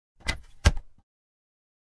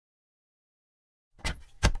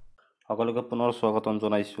সকলোকে পুনৰ স্বাগতম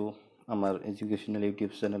জনাইছোঁ আমাৰ এডুকেশ্যনেল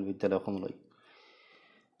ইউটিউব চেনেল বিদ্যালয় অসমলৈ।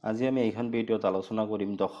 আজি আমি এইখন ভিডিঅ'ত আলোচনা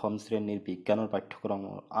কৰিম 10ম শ্ৰেণীৰ বিজ্ঞানৰ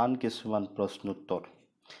পাঠ্যক্ৰমৰ আন কিছুমান প্ৰশ্নোত্তৰ।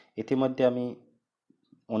 ইতিমধ্যে আমি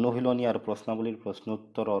অনুশীলনী আৰু প্ৰশ্নাৱলীৰ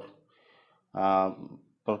প্ৰশ্নোত্তৰৰ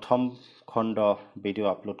প্ৰথম খণ্ড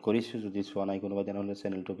ভিডিঅ' আপলোড কৰিছোঁ। যদি চোৱা নাই কোনোবা তেনেহ'লে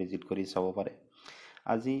চেনেলটো ভিজিট কৰি চাব পাৰে।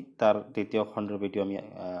 আজি তাৰ দ্বিতীয় খণ্ডৰ ভিডিঅ' আমি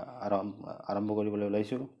আৰম্ভ কৰিবলৈ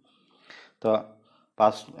ওলাইছোঁ। তো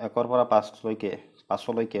 1ৰ পৰা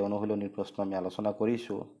 5লৈকে অনুশীলনীৰ প্ৰশ্ন আমি আলোচনা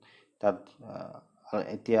কৰিছোঁ। তাত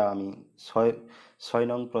এতিয়া আমি 6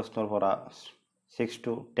 নং প্ৰশ্নৰ পৰা 6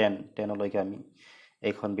 to 10লৈকে আমি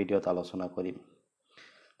এইখন ভিডিঅ'ত আলোচনা কৰিম।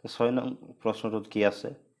 তো 6 নং প্ৰশ্নটোত কি আছে?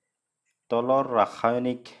 তলৰ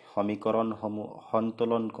ৰাসায়নিক সমীকৰণসমূহ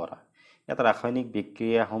সন্তুলন কৰা। ইয়াত ৰাসায়নিক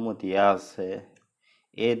বিক্ৰিয়াসমূহ দিয়া আছে।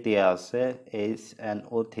 দিয়া আছে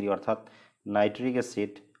HNO3 অৰ্থাৎ nitric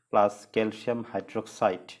acid plus calcium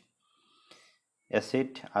hydroxide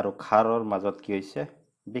acid আৰু ক্ষাৰৰ মাজত কি হৈছে?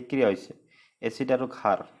 বিক্ৰিয়া হৈছে। এচিড আৰু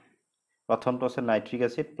ক্ষাৰ, প্ৰথমটো আছে নাইট্ৰিক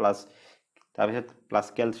এচিড তাৰপিছত plus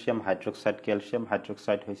calcium hydroxide. Calcium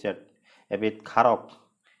hydroxide হৈছে এবিধ ক্ষাৰক।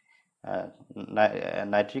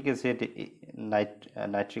 নাইট্ৰিক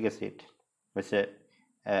এচিড হৈছে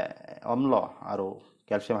অম্ল আৰু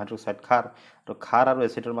কেলছিয়াম হাইড্ৰক্সাইড ক্ষাৰ। আৰু ক্ষাৰ আৰু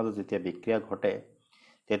এচিডৰ মাজত যেতিয়া বিক্ৰিয়া ঘটে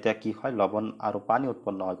তেতিয়া কি হয়? লৱণ আৰু পানী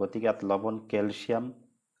উৎপন্ন হয়। গতিকে ইয়াত লৱণ calcium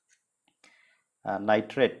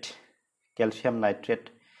nitrate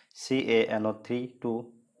CaNO3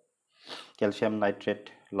 calcium nitrate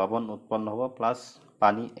লৱণ উৎপন্ন হ'ব প্লাছ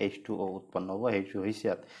পানী H2O উৎপন্ন হ'ব। সেইটো হৈছে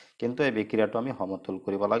ইয়াত। কিন্তু এই বিক্ৰিয়াটো আমি সমতুল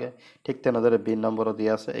কৰিব লাগে। ঠিক তেনেদৰে 2 নম্বৰত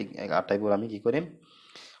দিয়া আছে। এই আটাইবোৰ আমি কি কৰিম?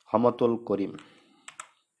 সমতুল কৰিম।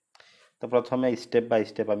 তো প্ৰথমে ষ্টেপ বাই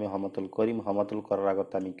ষ্টেপ আমি সমতুল কৰিম। সমতুল কৰাৰ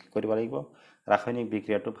আগতে আমি কি কৰিব লাগিব? ৰাসায়নিক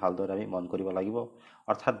বিক্ৰিয়াটো ভালদৰে আমি মন কৰিব লাগিব।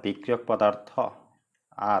 অৰ্থাৎ বিক্ৰিয়ক পদাৰ্থ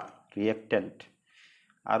আৰু ৰিয়েক্টেণ্ট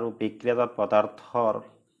আৰু বিক্ৰিয়াজাত পদাৰ্থৰ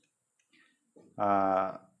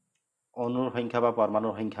অণুৰ সংখ্যা বা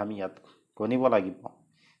পৰমাণুৰ সংখ্যা আমি ইয়াত গণিব লাগিব।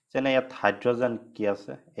 যেনে ইয়াত হাইড্ৰজেন কি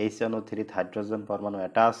আছে? HNO3 হাইড্ৰজেন পৰমাণু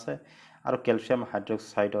এটা আছে আৰু কেলছিয়াম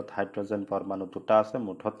হাইড্ৰক্সাইডত হাইড্ৰজেন পৰমাণু 2টা আছে।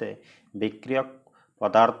 মুঠতে বিক্ৰিয়ক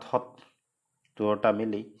পদাৰ্থত দুটা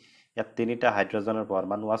মিলি ইয়াত 3টা হাইড্ৰজেনৰ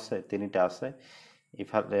পৰমাণু আছে। 3টা আছে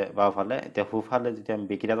ইফালে বাওঁফালে। এতিয়া সোঁফালে যেতিয়া আমি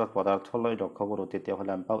বিক্ৰিয়াজাত পদাৰ্থলৈ লক্ষ্য কৰোঁ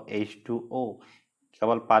তেতিয়াহ'লে আমি পাওঁ H2O।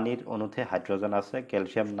 কেৱল পানীৰ অণুতে হাইড্ৰজেন আছে।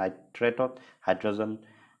 কেলছিয়াম নাইট্ৰেটত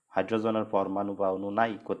হাইড্ৰজেনৰ পৰমাণু বা অণু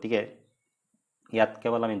নাই। গতিকে ইয়াত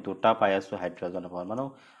কেৱল আমি 2টা পাই আছোঁ হাইড্ৰজেনৰ পৰমাণু,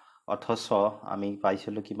 অথচ আমি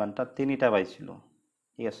পাইছিলোঁ কিমানটা? 3টা পাইছিলোঁ।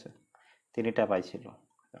 ঠিক আছে, 3টা পাইছিলোঁ।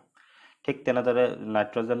 ঠিক তেনেদৰে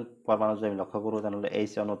নাইট্ৰজেন পৰমাণু যদি আমি লক্ষ্য কৰোঁ তেনেহ'লে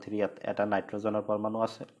HNO3 ইয়াত এটা নাইট্ৰজেনৰ পৰমাণু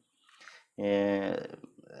আছে।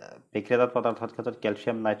 বিক্ৰিয়াজাত পদাৰ্থৰ ক্ষেত্ৰত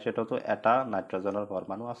কেলছিয়াম নাইট্ৰেটতো এটা নাইট্ৰজেনৰ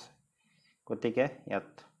পৰমাণু আছে। গতিকে ইয়াত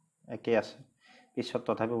একেই আছে। পিছত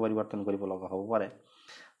তথাপিও পৰিৱৰ্তন কৰিব লগা হ'ব পাৰে।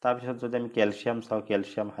 তাৰপিছত যদি আমি কেলছিয়াম চাওঁ,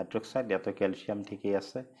 কেলছিয়াম হাইড্ৰক্সাইড, ইয়াতো কেলছিয়াম ঠিকেই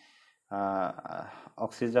আছে।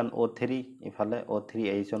 অক্সিজেন O3, ইফালে O3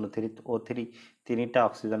 HNO3 O3 3টা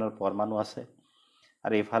অক্সিজেনৰ পৰমাণু আছে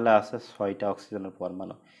আৰু ইফালে আছে 6টা অক্সিজেনৰ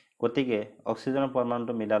পৰমাণু। গতিকে অক্সিজেনৰ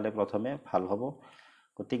পৰমাণুটো মিলালে প্ৰথমে ভাল হ'ব।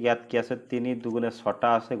 গতিকে ইয়াত কি আছে? 3 2 6টা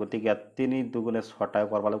আছে। গতিকে ইয়াত 3 2 6টা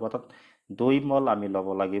কৰিব লাগিব। অৰ্থাৎ 2 মল আমি ল'ব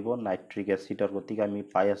লাগিব নাইট্ৰিক এচিডৰ। গতিকে আমি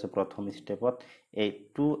পাই আছোঁ প্ৰথম ষ্টেপত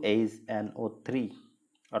 2HNO3।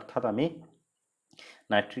 অৰ্থাৎ আমি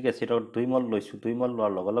নাইট্ৰিক এচিডৰ 2 মল লৈছোঁ। 2 মল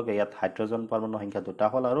লোৱাৰ লগে লগে ইয়াত হাইড্ৰজেন পৰমাণুৰ সংখ্যা 2টা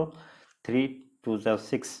হ'ল আৰু 3 2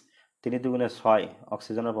 6 3 2 6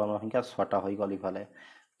 অক্সিজেনৰ পৰমাণুৰ সংখ্যা 6টা হৈ গ'ল। ইফালে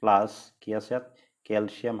প্লাছ কি আছে ইয়াত?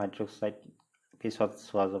 Calcium hydroxide. পিছত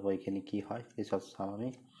চোৱা যাব এইখিনি কি হয়, পিছত চাম আমি।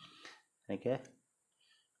 এনেকৈ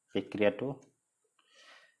বিক্ৰিয়াটো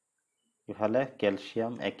ইফালে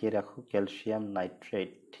কেলছিয়াম একেই ৰাখোঁ, calcium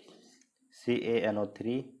nitrate CaNO3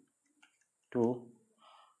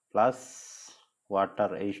 plus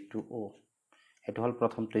water H2O। সেইটো হ'ল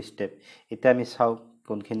প্ৰথমটো ষ্টেপ। এতিয়া আমি চাওঁ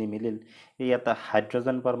কোনখিনি মিলিল। ইয়াতে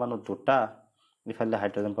হাইড্ৰজেন পৰমাণু 2টা, ইফালে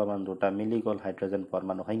হাইড্ৰজেন পৰমাণু 2টা মিলি গ'ল। হাইড্ৰজেন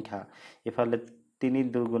পৰমাণু সংখ্যা ইফালে 3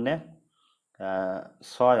 2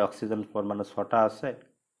 6 অক্সিজেন পৰমাণু 6টা আছে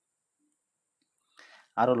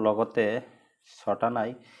আৰু লগতে 6টা নাই।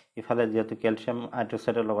 ইফালে যেহেতু কেলছিয়াম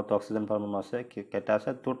হাইড্ৰক্সাইডৰ লগতে অক্সিজেন পৰমাণু আছে, কেইটা আছে?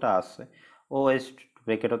 2টা আছে। OH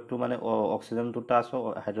ব্ৰেকেটত 2 মানে অক্সিজেন 2টা আছে,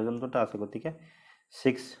 হাইড্ৰজেন 2টা আছে। গতিকে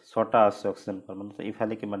 6টা আছে অক্সিজেন পৰমাণু।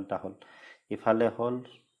 ইফালে কিমানটা হ'ল? ইফালে হ'ল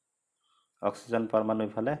অক্সিজেন পৰমাণু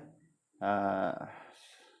ইফালে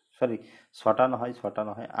 6টা নহয়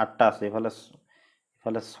 8টা আছে।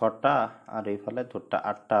 ইফালে 6টা আৰু ইফালে 2টা,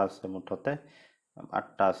 8টা আছে। মুঠতে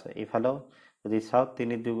 8টা আছে। ইফালেও যদি চাওঁ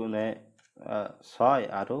 3 2 6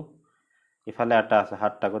 আৰু ইফালে এটা আছে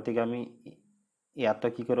 7টা গতিকে আমি ইয়াত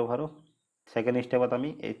কি কৰিব পাৰোঁ সেকেন্ড স্টেপত আমি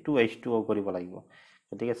 2H2O কৰিব লাগিব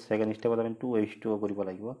গতিকে সেকেন্ড স্টেপত আমি 2H2O কৰিব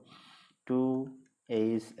লাগিব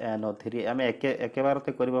 2HNO3 আমি একেবাৰতে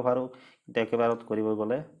কৰিব পাৰোঁ কিন্তু একেবাৰত কৰিব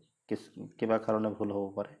গ'লে কিবা কাৰণে ভুল হ'ব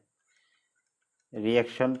পাৰে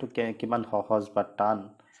ৰিয়েকশ্যনটো কিমান সহজ বা টান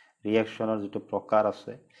ৰিয়েকশ্যনৰ যিটো প্ৰকাৰ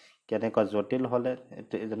আছে কেনেকুৱা জটিল হ'লে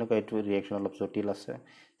যেনেকুৱা এইটো ৰিয়েকশ্যন অলপ জটিল আছে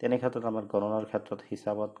তেনে ক্ষেত্ৰত আমাৰ গণনাৰ ক্ষেত্ৰত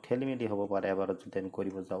হিচাপত খেলিমেলি হ'ব পাৰে এবাৰত যদি আমি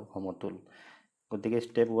কৰিব যাওঁ সমতুল গতিকে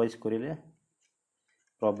ষ্টেপ ৱাইজ কৰিলে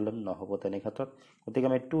প্ৰব্লেম নহ'ব তেনে ক্ষেত্ৰত গতিকে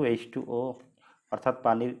আমি 2H2O অৰ্থাৎ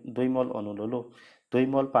পানীৰ 2 মল অণু ল'লোঁ 2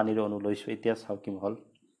 মল পানীৰ অণু লৈছোঁ এতিয়া চাওঁ কি হ'ল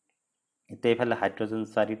এতিয়া ইফালে হাইড্ৰজেন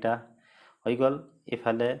 4টা হৈ গ'ল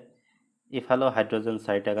ইফালেও হাইড্ৰজেন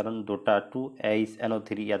 4টা কাৰণ দুটা 2HNO3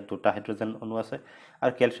 ইয়াত দুটা হাইড্ৰজেন অণু আছে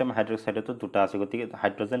আৰু কেলছিয়াম হাইড্ৰক্সাইডতো দুটা আছে গতিকে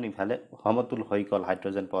হাইড্ৰজেন ইফালে সমতুল হৈ গ'ল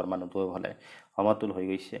হাইড্ৰজেন পৰমাণু দুয়োফালে সমতুল হৈ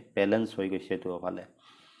গৈছে বেলেন্স হৈ গৈছে দুয়োফালে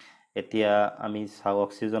এতিয়া আমি চাওঁ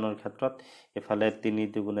অক্সিজেনৰ ক্ষেত্ৰত ইফালে 3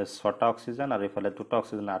 দুগুণে 6টা অক্সিজেন আৰু ইফালে 2টা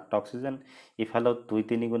অক্সিজেন 8টা অক্সিজেন ইফালেও 2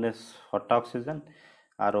 3 গুণে 6টা অক্সিজেন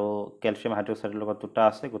আৰু কেলছিয়াম হাইড্ৰক্সাইডৰ লগত দুটা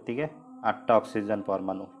আছে গতিকে 8টা অক্সিজেন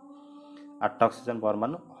পৰমাণু 8টা অক্সিজেন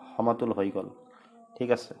পৰমাণু সমতুল হৈ গ'ল ঠিক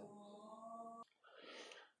আছে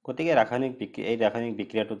গতিকে ৰাসায়নিক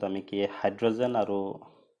বিক্ৰিয়াটোত আমি কি হাইড্ৰজেন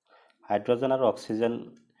আৰু অক্সিজেন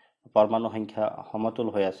পৰমাণু সংখ্যা সমতুল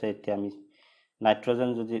হৈ আছে এতিয়া আমি নাইট্ৰজেন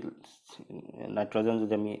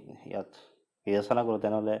যদি আমি ইয়াত বিবেচনা কৰোঁ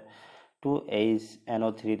তেনেহ'লে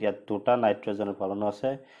 2HNO3 ইয়াত দুটা নাইট্ৰজেনৰ পৰমাণু আছে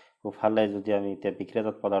ওফালে যদি আমি এতিয়া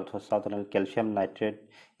বিক্ৰিয়াজাত পদাৰ্থ চাওঁ তেনেহ'লে কেলছিয়াম নাইট্ৰেট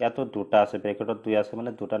ইয়াতো দুটা আছে ব্ৰেকেটত 2 আছে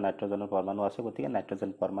মানে দুটা নাইট্ৰজেনৰ পৰমাণু আছে গতিকে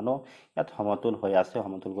নাইট্ৰজেন পৰমাণু ইয়াত সমতুল হৈ আছে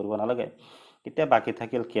সমতুল কৰিব নালাগে এতিয়া বাকি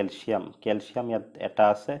থাকিল কেলছিয়াম ইয়াত এটা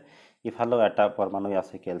আছে ইফালেও এটা পৰমাণু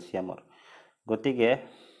আছে কেলছিয়ামৰ গতিকে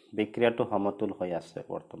বিক্ৰিয়াটো সমতুল হৈ আছে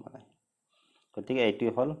বৰ্তমানে গতিকে এইটো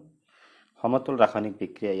হ'ল সমতুল ৰাসায়নিক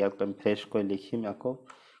বিক্ৰিয়া ইয়াক আমি ফ্ৰেছকৈ লিখিম আকৌ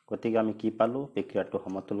গতিকে আমি কি পালোঁ বিক্ৰিয়াটো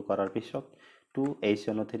সমতুল কৰাৰ পিছত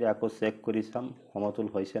 2HNO3 আকৌ চেক কৰি চাম সমতুল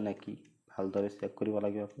হৈছে নেকি ভালদৰে চেক কৰিব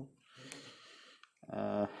লাগিব আকৌ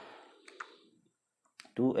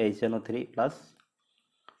 2HNO3 প্লাছ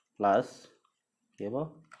কি হ'ব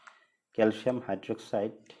কেলছিয়াম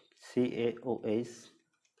হাইড্ৰক্সাইড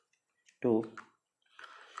CaOH2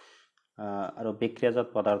 আৰু বিক্ৰিয়াজাত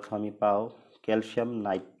পদাৰ্থ আমি পাওঁ কেলছিয়াম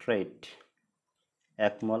নাইট্ৰেট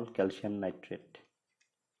 1 মল কেলছিয়াম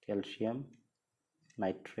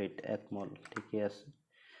নাইট্ৰেট 1 মল ঠিকে আছে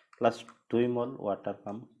প্লাছ 2 মল ৱাটাৰ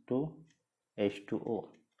পাম 2H2O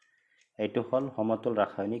এইটো হ'ল সমতুল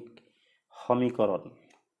ৰাসায়নিক সমীকৰণ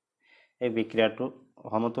এই বিক্ৰিয়াটো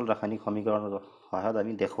সমতুল ৰাসায়নিক সমীকৰণৰ সহায়ত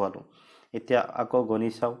আমি দেখুৱালোঁ এতিয়া আকৌ গণি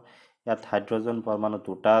চাওঁ ইয়াত হাইড্ৰজেন পৰমাণু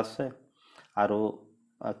দুটা আছে আৰু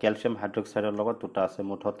কেলছিয়াম হাইড্ৰক্সাইডৰ লগত দুটা আছে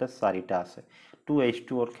মুঠতে 4টা আছে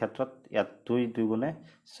 2H2Oৰ ক্ষেত্ৰত ইয়াত 2 দুগুণে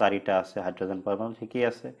 4টা আছে হাইড্ৰজেন পৰমাণু ঠিকেই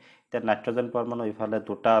আছে এতিয়া নাইট্ৰজেন পৰমাণু ইফালে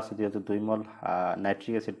দুটা আছে যিহেতু 2 মল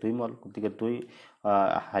নাইট্ৰিক এচিড 2 মল গতিকে 2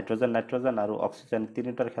 হাইড্ৰজেন নাইট্ৰজেন আৰু অক্সিজেন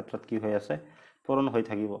তিনিটাৰ ক্ষেত্ৰত কি হৈ আছে পূৰণ হৈ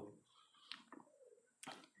থাকিব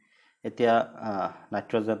এতিয়া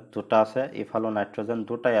নাইট্ৰজেন দুটা আছে ইফালে নাইট্ৰজেন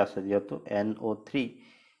দুটাই আছে যেহেতু NO3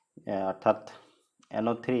 অৰ্থাৎ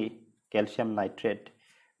NO3 কেলছিয়াম নাইট্ৰেট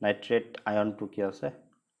আয়নটো কি আছে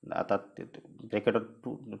তাত ব্ৰেকেটত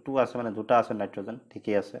 2 আছে মানে দুটা আছে নাইট্ৰজেন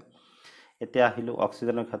ঠিকই আছে এতিয়া আহিলো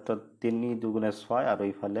অক্সিজেনৰ ক্ষেত্ৰত 3 দুগুণে 6 আৰু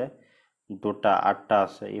ইফালে দুটা 8টা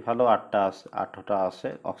আছে ইফালেও 8টা আছে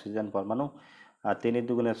অক্সিজেন পৰমাণু 3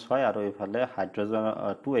 দুগুণে 6 আৰু ইফালে হাইড্ৰজেন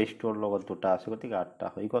 2H2 লগত দুটা আছে গতিকে 8টা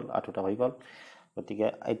হৈ গ'ল গতিকে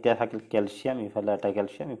এতিয়া থাকিল কেলছিয়াম ইফালে এটা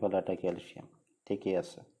কেলছিয়াম ইফালে এটা কেলছিয়াম ঠিকই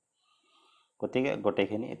আছে গতিকে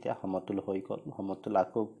গোটেইখিনি এতিয়া সমতুল হৈ গ'ল সমতুল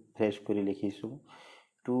আকৌ ফ্ৰেছ কৰি লিখিছোঁ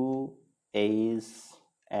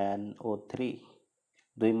 2HNO3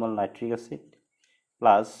 2 মল nitric acid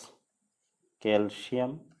plus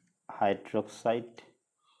calcium hydroxide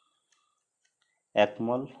 1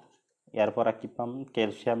 মল ইয়াৰ পৰা কি পাম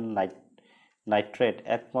কেলছিয়াম নাইট্ৰেট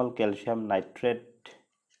 1 মল কেলছিয়াম নাইট্ৰেট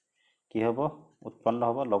কি হ'ব উৎপন্ন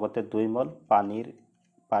হ'ব লগতে 2 মল পানীৰ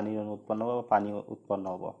উৎপন্ন হ'ব পানী উৎপন্ন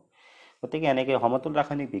হ'ব গতিকে এনেকৈ সমতুল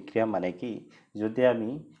ৰাসায়নিক বিক্ৰিয়া মানে কি যদি আমি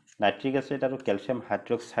নাইট্ৰিক এচিড আৰু কেলছিয়াম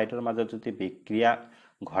হাইড্ৰক্সাইডৰ মাজত যদি বিক্ৰিয়া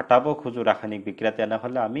ঘটাব খোজো ৰাসায়নিক বিক্ৰিয়া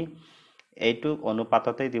তেনেহ'লে আমি এইটো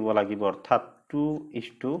অনুপাততেই দিব লাগিব অৰ্থাৎ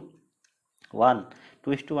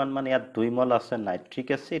 2:1 মানে ইয়াত 2 মল আছে নাইট্ৰিক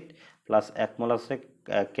এচিড প্লাছ 1 মল আছে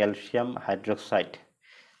কেলছিয়াম হাইড্ৰক্সাইড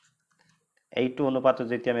এইটো অনুপাতত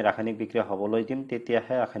যেতিয়া আমি ৰাসায়নিক বিক্ৰিয়া হ'বলৈ দিম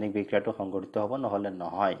তেতিয়াহে ৰাসায়নিক বিক্ৰিয়াটো সংঘটিত হ'ব নহ'লে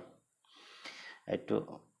নহয় এইটো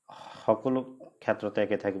সকলো ক্ষেত্রতে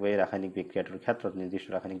একে থাকবে এই রাসায়নিক বিক্রিয়াটোর ক্ষেত্রত নির্দিষ্ট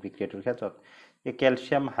রাসায়নিক বিক্রিয়াটোর ক্ষেত্রত এই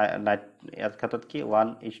ক্যালসিয়াম এর ক্ষেত্রত কি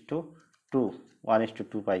 1:2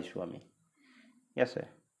 1:2 পাইছো আমি ঠিক আছে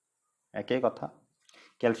একই কথা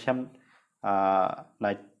ক্যালসিয়াম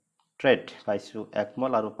নাইট্রেট পাইছো 1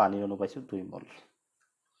 মোল আর পানির অণু পাইছো 2 মোল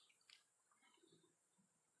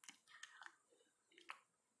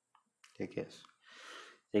ঠিক আছে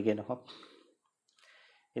এগেইন হোক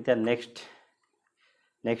এটা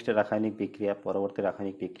নেক্সট রাসায়নিক বিক্রিয়া পরবর্তী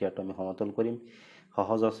রাসায়নিক বিক্রিয়াটো আমি সমতল কৰিম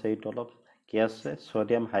সহজ আছে এইটো অলপ কি আছে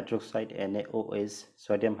sodium hydroxide NaOH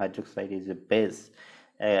sodium hydroxide is a base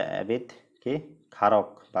এবিট কি ক্ষারক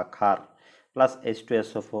বা ক্ষার প্লাস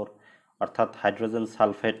H2SO4 অর্থাৎ হাইড্রোজেন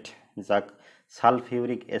সালফেট যাক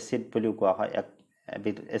সালফিউরিক অ্যাসিড বলিও কোৱা হয়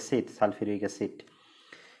এবিট অ্যাসিড সালফিউৰিক অ্যাসিড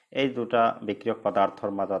এই দুটা বিক্ৰিয়ক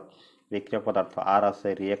পদাৰ্থৰ মাজত বিক্রিয়ক পদার্থ আর আছে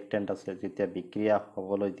রিয়েক্টেন্ট আছে যেতিয়া বিক্রিয়া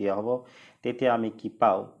হবলৈ দিয়া হ'ব তেতিয়া আমি কি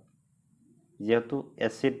পাও যেহেতু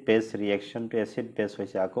acid base reaction two acid base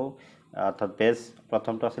হইছে আকো অর্থাৎ বেস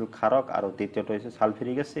প্রথমটো আছিল ক্ষারক আর দ্বিতীয়টো হইছে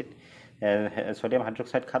সালফিউরিক অ্যাসিড সোডিয়াম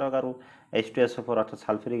হাইড্রোক্সাইড ক্ষারক আর H2SO4 অর্থাৎ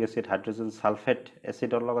সালফিউরিক অ্যাসিড হাইড্রোজেন সালফেট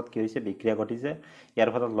অ্যাসিডৰ লগত কি হইছে বিক্ৰিয়া ঘটিছে ইয়াৰ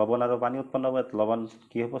ফলত লবণ আৰু পানী উৎপন্ন হ'ব লবণ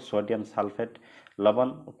কি হ'ব সোডিয়াম সালফেট লবণ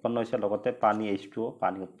উৎপন্ন হৈছে লগতে পানী H2O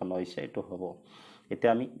পানী উৎপন্ন হৈছে এটো হ'ব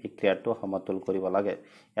এতিয়া আমি বিক্রিয়াটো সমতুল কৰিব লাগে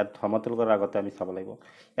ইয়াত সমতুল কৰাৰ আগতে আমি চাব লাগিব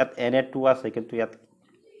ইয়াত Na2 আছে কিন্তু ইয়াত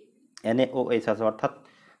NaOH আছে অর্থাৎ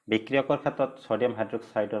বিক্ৰিয়কৰ ক্ষেত্ৰত সোডিয়াম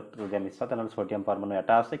হাইড্ৰোক্সাইডত যদি আমি চাওঁ তেনেহ'লে সোডিয়াম পৰমাণু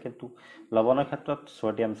এটা আছে কিন্তু লৱণৰ ক্ষেত্ৰত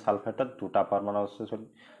সোডিয়াম সালফেটত দুটা পৰমাণু আছে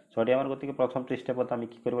সোডিয়ামৰ গতিকে প্ৰথমটো স্টেপত আমি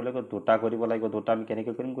কি কৰিব লাগিব দুটা কৰিব লাগিব দুটা আমি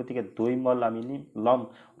কেনেকৈ কৰিম গতিকে 2 মল আমি লম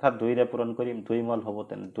অৰ্থাৎ 2 ৰে পূৰণ কৰিম 2 মল হ'ব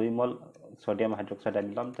তেনে 2 মল সোডিয়াম হাইড্ৰোক্সাইড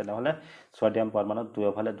আমি লম তেনেহ'লে সোডিয়াম পৰমাণু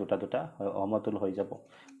দুয়োফালে দুটা সমতুল হৈ যাব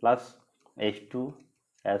প্লাস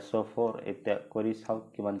H2SO4 এটা কৰি চাও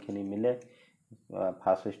কিমানখিনি মিলে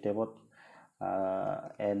ফার্স্ট স্টেপত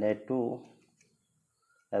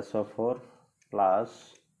Na2SO4 plus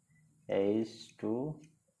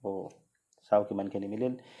H2O চাও কিমানখিনি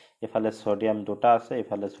মিলিল ইফালে সোডিয়াম দুটা আছে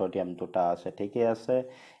ইফালে সোডিয়াম দুটা আছে ঠিকই আছে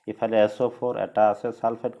ইফালে SO4 এটা আছে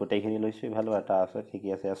সালফেট গোটেইখিনি লৈছো ইফালে এটা আছে ঠিকই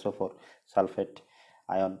আছে SO4 সালফেট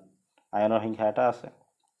আয়নৰ সংখ্যা এটা আছে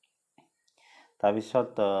তাৰ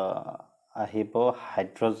পিছত আহিব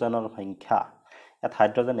হাইড্ৰোজেনৰ সংখ্যা ইয়াত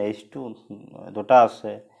হাইড্ৰোজেন H2 দুটা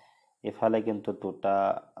আছে ইফালে কিন্তু দুটা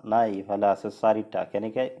নাই ইফালে আছে চাৰিটা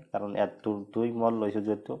কেনেকৈ কাৰণ ইয়াত 2 মল লৈছো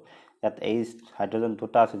যেটো ইয়াত হাইড্ৰোজেন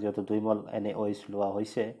দুটা আছে যেটো 2 মল NaOH লোৱা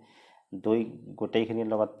হৈছে 2 গোটেইখিনিৰ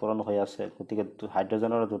লগত পূৰণ হৈ আছে গতিকে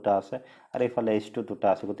হাইড্ৰোজেনৰ দুটা আছে আৰু ইফালে H2 দুটা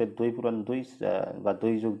আছে গতিকে 2 পূৰণ 2 বা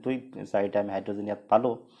 2 যোগ 2 চাৰিটা আমি হাইড্ৰোজেন ইয়াত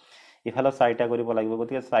পালো ইফালে চাৰিটা কৰিব লাগিব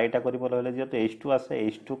গতিকে চাৰিটা কৰিবলৈ হলে যেটো H2 আছে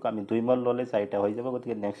H2 আমি 2 মল ললে চাৰিটা হৈ যাব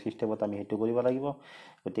গতিকে নেক্সট স্টেপত আমি হেতু কৰিব লাগিব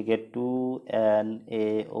গতিকে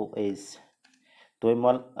 2NaOH 2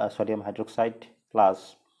 মল সোডিয়াম হাইড্ৰোক্সাইড প্লাস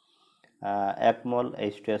 1 মল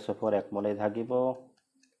H2SO4 1 মলে থাকিব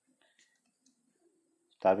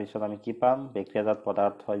তাৰ পিছত আমি কি পাম বিক্ৰিয়াজাত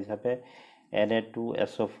পদাৰ্থ হিচাপে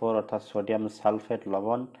Na2SO4 অৰ্থাৎ সোডিয়াম সালফেট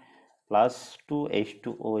লবণ প্লাস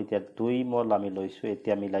 2H2O এটা 2 মল আমি লৈছো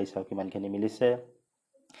এতিয়া মিলাই চাও কিমানখিনি মিলিছে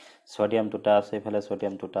সোডিয়াম দুটা আছে ইফালে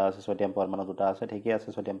সোডিয়াম দুটা আছে সোডিয়াম পৰমাণু দুটা আছে ঠিকই আছে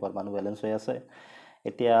সোডিয়াম পৰমাণু ব্যালেন্স হৈ আছে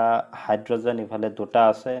এতিয়া হাইড্ৰোজেন ইফালে দুটা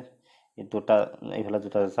আছে দুটা ইফালে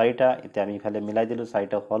দুটা চাৰিটা এতিয়া আমি ইফালে মিলাই দিলো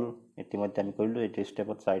চাৰিটা হল ইতিমধ্যে আমি কৰিলো এই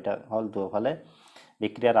স্টেপত চাৰিটা হল দুফালে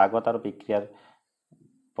বিক্ৰিয়াৰ আগত আৰু বিক্ৰিয়াৰ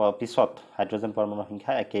পিছত হাইড্ৰোজেন পৰমাণুৰ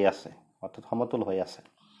সংখ্যা একেই আছে অৰ্থাৎ সমতুল হৈ আছে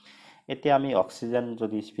এতিয়া আমি অক্সিজেন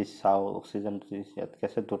যদি চাও অক্সিজেন ইয়াত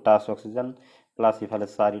আছে দুটা আছে অক্সিজেন প্লাস ইফালে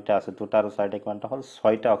চাৰিটা আছে দুটা আৰু চাৰিটা কিমানটা হল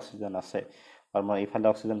 6টা অক্সিজেন আছে আৰু মই ইফালে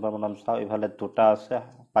অক্সিজেন পৰমাণু চাও ইফালে দুটা আছে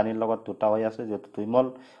পানীৰ লগত দুটা হৈ আছে যেটো 2 মল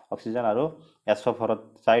অক্সিজেন আৰু SO4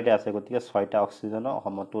 চাৰিটা আছে গতিকে 6টা অক্সিজেন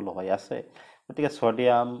সমতুল হৈ আছে গতিকে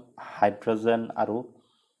সোডিয়াম হাইড্ৰোজেন আৰু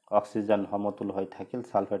অক্সিজেন সমতুল হৈ থাকিল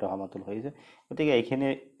সালফেট সমতুল হৈছে গতিকে এইখিনি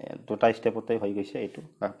দুটা স্টেপতে হৈ গৈছে এইটো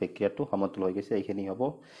বিক্রিয়াটো সমতুল হৈ গৈছে এইখিনি হ'ব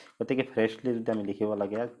গতিকে ফ্ৰেশলি যদি আমি লিখিব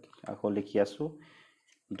লাগে আকৌ লিখি আছো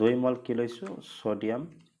 2 মল কি লৈছো sodium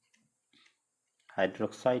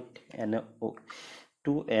hydroxide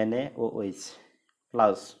NaOH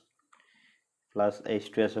plus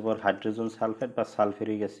H2SO4 hydrogen sulphate বা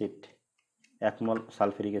সালফিউরিক অ্যাসিড 1 মল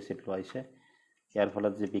সালফিউরিক অ্যাসিড লোৱাইছে ইয়াৰ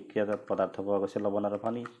ফলত যে বিক্ৰিয়াজাত পদাৰ্থ পোৱা গৈছে লবণ আৰু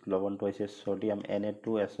পানী লবণটো হৈছে sodium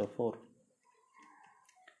Na2SO4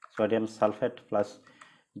 sodium sulphate plus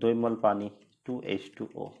 2 মল পানী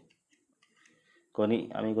 2H2O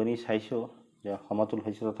আমি গণি চাইছো যে সমতুল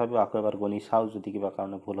হৈছে তথাপিও আকৌ এবাৰ গণি চাও যদি কিবা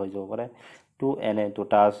কাৰণে ভুল হৈ যাব পাৰে 2Na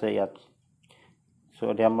দুটা আছে ইয়াত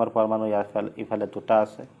সোডিয়ামৰ পৰমাণু ইফালে দুটা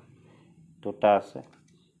আছে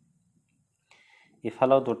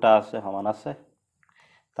ইফালেও দুটা আছে সমান আছে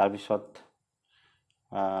তাৰপিছত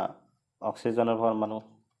অক্সিজেনৰ পৰমাণু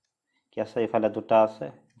কি আছে ইফালে দুটা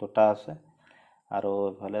আছে আৰু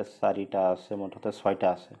ইফালে চাৰিটা আছে মুঠতে ছয়টা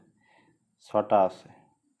আছে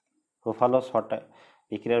সোঁফালে ছটা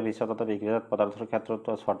বিক্ৰিয়াৰ পিছত বিক্ৰিয়াত পদাৰ্থৰ ক্ষেত্ৰত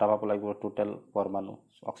ছটা পাব লাগিব টোটেল পৰমাণু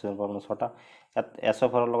অক্সিজেন পৰমাণু ছটা ইয়াত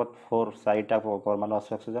SO4 লগত 4 পৰমাণু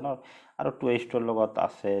আছে অক্সিজেনৰ আৰু 2H2 লগত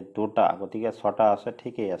আছে দুটা গতিকে ছটা আছে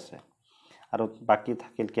ঠিকই আছে আৰু বাকি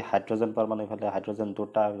থাকিল কি হাইড্ৰোজেন পৰমাণু ইফালে হাইড্ৰোজেন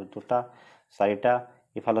দুটা চাৰিটা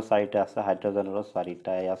ইফালে চাৰিটা আছে হাইড্ৰোজেনৰ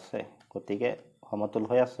চাৰিটাই আছে গতিকে সমতুল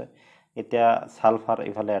হৈ আছে এতিয়া সালফাৰ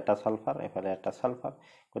ইফালে এটা সালফাৰ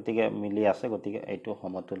গতিকে মিলি আছে গতিকে এইটো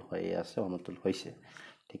সমতুল হৈ আছে সমতুল হৈছে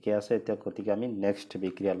ঠিকে আছে এতিয়া গতিকে আমি নেক্সট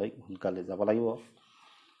বিক্ৰিয়ালৈ সোনকালে যাব লাগিব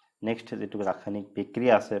নেক্সট যেটো ৰাসায়নিক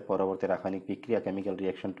বিক্ৰিয়া আছে পৰৱৰ্তী ৰাসায়নিক বিক্ৰিয়া কেমিক্যাল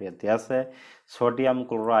ৰিঅ্যাকশনটো ইয়াতে আছে সোডিয়াম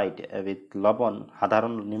ক্লোৰাইড উইথ লবণ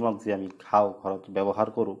সাধাৰণ নিমখ যে আমি খাও ঘৰত ব্যৱহাৰ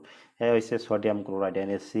কৰো হে হৈছে সোডিয়াম ক্লোৰাইড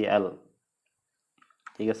NaCl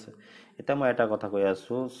ঠিক আছে এটা মই এটা কথা কৈ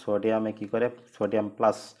আছো সোডিয়ামে কি কৰে সোডিয়াম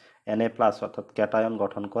প্লাস Na প্লাস অৰ্থাৎ ক্যাটায়ন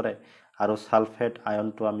গঠন কৰে আৰু সালফেট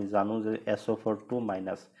আয়নটো আমি জানো যে SO4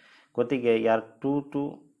 গতিকে ইয়াৰ 2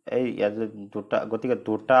 এই ইয়াৰ দুটা গতিকে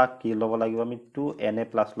দুটা কি লব লাগিব আমি 2 Na+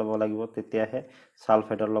 লব লাগিব তেতিয়াহে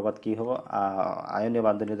সালফেটৰ লগত কি হ'ব আয়নীয়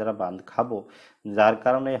বান্ধনী দ্বাৰা বান্ধ খাব যাৰ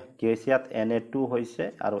কাৰণে কি হৈছে ইয়াত Na2 হৈছে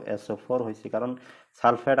আৰু SO4 হৈছে কাৰণ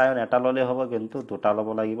সালফেট আয়ন এটা ললে হ'ব কিন্তু দুটা লব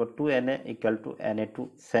লাগিব 2Na = Na2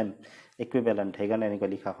 সেম ইকুইভ্যালেন্ট হেগানে এনেকৈ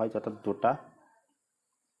লিখা হয় যত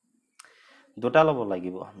দুটা লব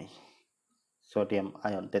লাগিব আমি সোডিয়াম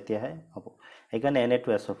আয়ন তেতিয়াহে হ'ব এখানে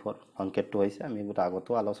Na2SO4 সংকেতটো হৈছে আমি বহুত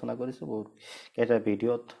আগতো আলোচনা কৰিছো বহুত এটা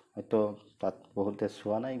ভিডিওত হয়তো তাত বহুতে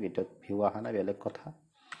চোৱা নাই ভিডিওত ভিউ আহা নাই বেলেগ কথা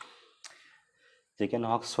যেখানে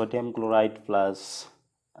হক sodium chloride plus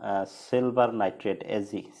silver nitrate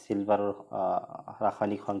Ag silver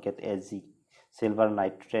রাসায়নিক সংকেত Ag silver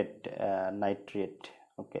nitrate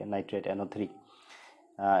okay nitrate NO3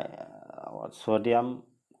 sodium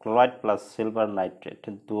chloride plus silver nitrate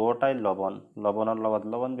দুটাই লবণৰ লগত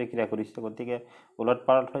লবণ বিক্ৰিয়া কৰিছে গতিকে উলট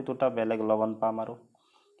পালট হয় দুটা বেলেগ লবণ পাম আৰু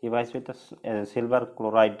কি পাইছো এটা সিলভাৰ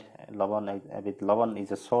ক্লোৰাইড লবণ is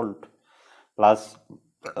a salt plus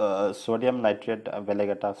sodium nitrate বেলেগ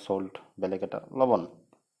এটা সল্ট বেলেগ এটা লবণ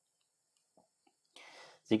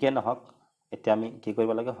যিকে নহক এতিয়া আমি কি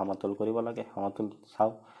কৰিব লাগে সমতুল কৰিব লাগে সমতুল চাও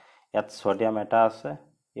ইয়াত সোডিয়াম এটা আছে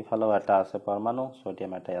ইফালেও এটা আছে পৰমাণু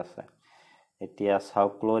সোডিয়াম এটাই আছে এতিয়া সাউ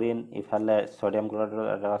ক্লোরিন ইফালে সোডিয়াম ক্লোরাইড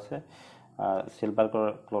এটা আছে সিলভার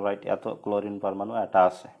ক্লোরাইড এত ক্লোরিন পরমাণু এটা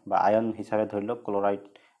আছে বা আয়ন হিসাবে ধৰিলো ক্লোৰাইড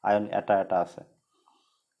আয়ন এটা আছে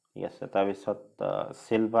ঠিক আছে তাৰ পিছত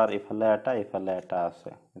সিলভাৰ ইফালে এটা আছে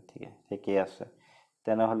ঠিকই আছে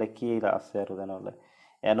তেনেহলে কি আছে আৰু তেনেহলে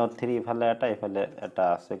NO3 ইফালে এটা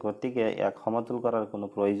আছে গতিকে এক সমতুল কৰাৰ কোনো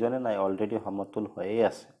প্ৰয়োজন নাই অলৰেডি সমতুল হৈয়ে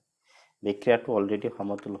আছে বিক্ৰিয়াটো অলৰেডি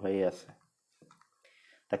সমতুল হৈয়ে আছে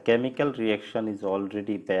The chemical reaction is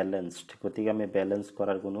already balanced. গতিকে আমি ব্যালেন্স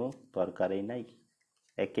করার কোনো দরকারই নাই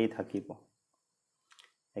একই থাকিব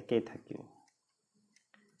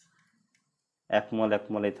এক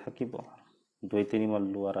মলই থাকিব 2-3 মল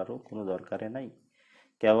লোৱাৰ আৰু কোনো দৰকাৰে নাই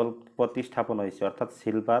কেৱল প্ৰতিস্থাপন হৈছে অৰ্থাৎ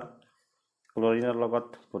সিলভাৰ ক্লোৰিনৰ লগত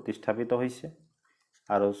প্ৰতিস্থাপিত হৈছে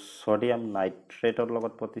আৰু সোডিয়াম নাইট্ৰেটৰ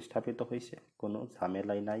লগত প্ৰতিস্থাপিত হৈছে কোনো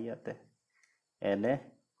ঝামেলাই নাই ইয়াতে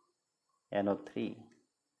NO3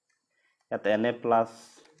 ইয়াত Na+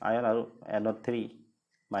 আয়ন আৰু NO3-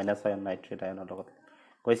 আয়ন নাইট্ৰেট আয়নৰ লগত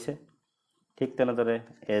কৈছে ঠিক তেনেদৰে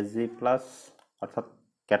Ag+ অৰ্থাৎ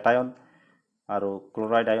ক্যাটায়ন আৰু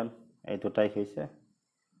ক্লোৰাইড আয়ন এই দুটাই হৈছে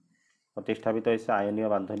প্ৰতিস্থাপিত হৈছে আয়নীয়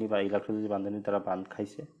বান্ধনী বা ইলেক্ট্ৰোলিটিক বান্ধনীৰ দ্বাৰা বান্ধ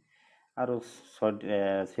খাইছে আৰু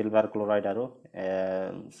সিলভাৰ ক্লোৰাইড আৰু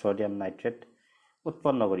সোডিয়াম নাইট্ৰেট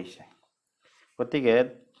উৎপন্ন কৰিছে গতিকে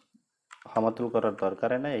সমতুল কৰাৰ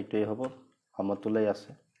দৰকাৰ নাই এইটোই হ'ব সমতুলেই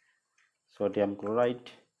আছে সোডিয়াম ক্লোৰাইড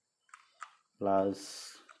প্লাস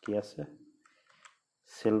কি আছে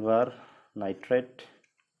সিলভাৰ নাইট্ৰেট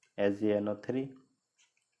AgNO3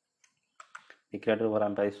 বিক্ৰিয়াটোৰ পৰা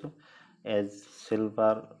আমি পাইছো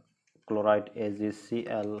silver chloride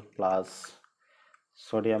AgCl plus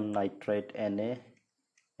sodium nitrate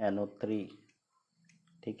NaNO3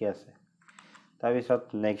 ঠিক আছে তাৰ পিছত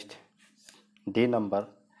next D number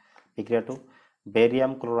বিক্ৰিয়াটো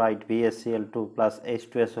barium chloride BaCl2 plus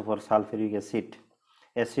H2SO4 সালফিউৰিক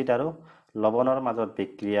acid আৰু লবণৰ মাজত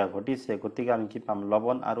বিক্ৰিয়া ঘটিছে গতিকে আমি কি পাম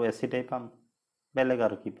লবণ আৰু এসিডেই পাম বেলেগ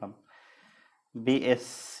আৰু কি পাম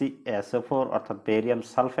BaCl অৰ্থাৎ barium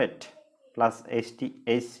sulphate plus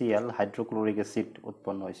HCl hydrochloric acid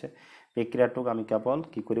উৎপন্ন হৈছে বিক্ৰিয়াটোক আমি কেৱল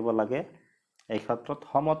কি কৰিব লাগে এই ক্ষেত্ৰত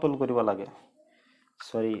সমতুল কৰিব লাগে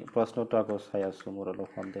সৰি প্ৰশ্নটো আকৌ চাই আছো মোৰ অলপ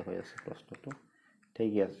সন্দেহ হৈ আছে প্ৰশ্নটো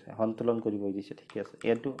ঠিক আছে সন্তুলন কৰিব দিছে ঠিক আছে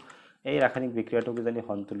এটো এই ৰাসায়নিক বিক্ৰিয়াটো কিজানি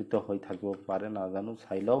সন্তুলিত হৈ থাকিব পাৰে নাজানো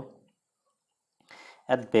চাই লও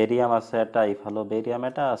এত বেৰিয়াম আছে এটা ইফালো বেৰিয়াম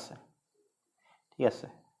এটা আছে ঠিক আছে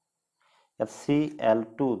এত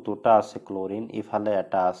Cl2 দুটা আছে ক্লোৰিন ইফালে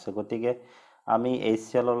এটা আছে গতিকে আমি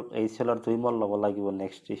HCl দুই মল লব লাগিব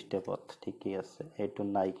নেক্সট স্টেপত ঠিক আছে এটো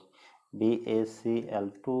নাই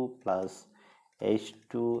BaCl2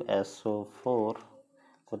 H2SO4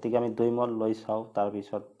 গতিকে আমি দুই মল লৈ চাও তাৰ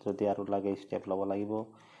পিছত যদি আৰু লাগে স্টেপ লব লাগিব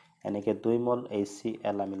এনেকে দুই মল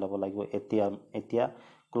HCl আমি লব লাগিব এতিয়া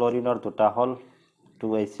ক্লোৰিনৰ দুটা হল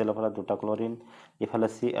 2HCl পৰা দুটা ক্লোৰিন ইফালে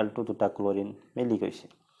Cl2 দুটা ক্লোৰিন মিলি গৈছে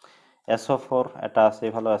SO4 এটা আছে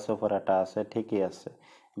ইফালে SO4 এটা আছে ঠিকই আছে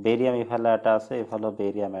বেৰিয়াম ইফালে এটা আছে ইফালে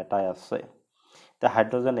বেৰিয়াম এটা আছে তে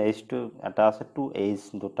হাইড্ৰোজেন H2 এটা আছে 2H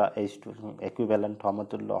দুটা H2 ইকুইভ্যালেন্ট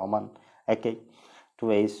সমতুল্য সমান একই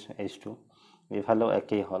 2H H2 ইফালেও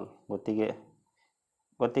একই হল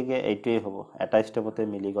গতিকে এইটোই হ'ব এটা স্টেপতে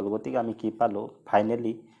মিলি গল গতিকে আমি কি পালো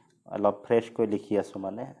ফাইনালি অলপ ফ্ৰেশ কৈ লিখি আছো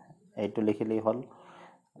মানে এইটো লিখিলেই হল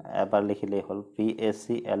এবাৰ লিখিলেই হল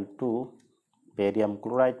BaCl2 barium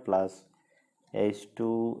chloride plus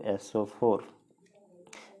H2SO4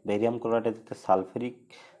 barium chloride এটা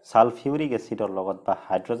সালফিউৰিক এসিডৰ লগত বা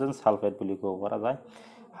হাইড্ৰোজেন সালফেট বুলি ক'ব পৰা যায়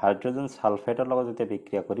হাইড্ৰোজেন সালফেটৰ লগত যেতিয়া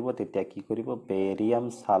বিক্ৰিয়া কৰিব তেতিয়া কি কৰিব বেৰিয়াম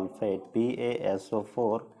সালফেট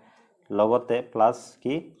BaSO4 লগতে প্লাস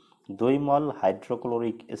কি 2 মল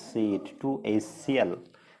hydrochloric acid 2HCl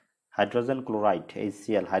hydrogen chloride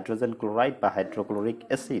HCl hydrogen chloride বা হাইড্ৰোক্লোৰিক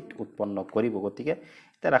এসিড উৎপন্ন কৰিব গতিকে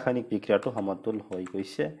এটা ৰাসায়নিক বিক্ৰিয়াটো সমতুল হৈ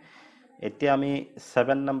গৈছে এতিয়া আমি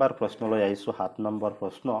 7 নম্বৰ প্ৰশ্নলৈ আহিছো 7 নম্বৰ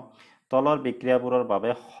প্ৰশ্ন তলৰ বিক্ৰিয়াবোৰৰ বাবে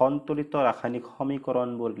সন্তুলিত ৰাসায়নিক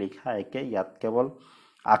সমীকৰণবোৰ লিখা একে ইয়াত কেৱল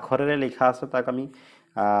আখৰেৰে লিখা আছে তাক আমি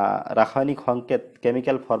ৰাসায়নিক সংকেত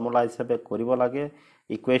কেমিক্যাল ফৰ্মুলা হিচাপে কৰিব লাগে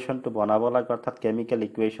ইকুৱেশনটো বনাব লাগে অৰ্থাৎ কেমিক্যাল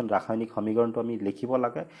ইকুৱেশন ৰাসায়নিক সমীকৰণটো আমি লিখিব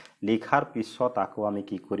লাগে লিখাৰ পিছত আকৌ আমি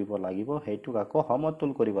কি কৰিব লাগিব হেইটো আকৌ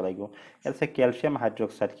সমতুল কৰিব লাগিব এছে ক্যালসিয়াম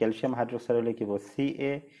হাইড্ৰক্সাইড লিখিব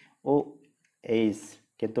CaOH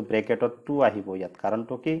কিন্তু ব্ৰেকেটত 2 আহিব ইয়াত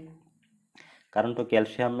কাৰণটো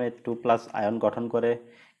ক্যালসিয়ামে 2+ আয়ন গঠন কৰে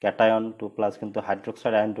ক্যাটায়ন 2+ কিন্তু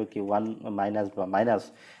হাইড্রক্সাইড আয়নটো কি 1- বা মাইনাস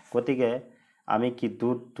গতিকে আমি কি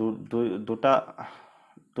দুটা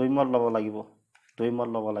 2 মল লব লাগিব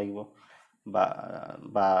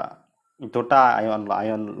বা দুটা আয়ন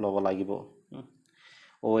লব লাগিব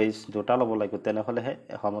OH দুটা লব লাগিব তেনেহলেহে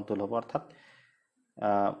সমতুল হ'ব অৰ্থাৎ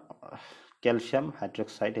ক্যালসিয়াম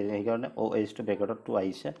হাইড্রক্সাইড এই কারণে OH টু ব্র্যাকেটত 2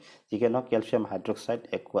 আহিছে যিকেন calcium hydroxide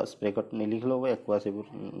aqueous bracket নিলিখলেও aqueous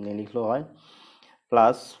নিলিখলেও হয়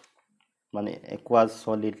প্লাস মানে একুয়াস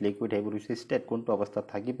সলিড লিকুইড এগুলো স্টেট কোনটো অবস্থাত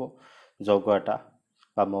থাকিব যৌগ এটা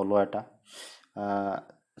বা মৌল এটা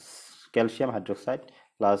ক্যালসিয়াম হাইড্রক্সাইড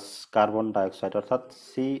প্লাস কার্বন ডাই অক্সাইড অর্থাৎ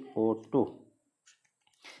CO2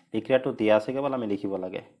 বিক্রিয়াটো দিয়া আছে কেবল আমি লিখিব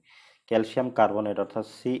লাগে ক্যালসিয়াম কার্বনেট অর্থাৎ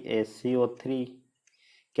CaCO3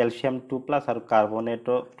 ক্যালসিয়াম 2+ আর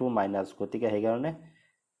কার্বনেটো 2- গতিকে সেই কারণে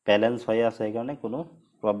ব্যালেন্স হয়ে আছে সেই কারণে কোনো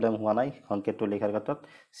প্রবলেম হওয়া নাই সংকেতটো লেখার ক্ষেত্ৰত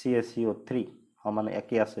CaCO3 সমান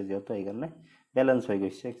একই আছে যেহেতু এই কাৰণে ব্যালেন্স হৈ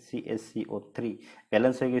গৈছে CaCO3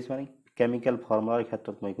 ব্যালেন্স হৈ গৈছে মানে কেমিক্যাল ফৰ্মুলাৰ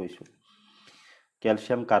ক্ষেত্ৰত মই কৈছো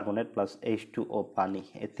ক্যালসিয়াম কার্বনেট প্লাস H2O পানী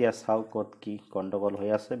এতিয়া চাও কত কি গন্ডগোল হৈ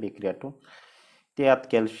আছে বিক্রিয়াটো ইয়াত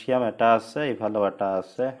ক্যালসিয়াম এটা আছে ইফালেও এটা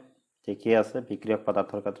আছে ঠিকই আছে বিক্রিয়ক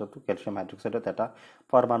পদাৰ্থৰ ক্ষেত্ৰতো ক্যালসিয়াম হাইড্ৰক্সাইডত এটা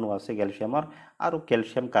পৰমাণু আছে ক্যালসিয়ামৰ আৰু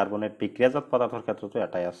ক্যালসিয়াম কাৰ্বনেট বিক্ৰিয়াজাত পদাৰ্থৰ ক্ষেত্ৰতো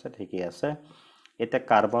এটাই আছে ঠিকই আছে এটা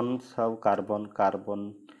কাৰ্বন চাও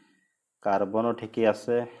কাৰ্বনও ঠিকই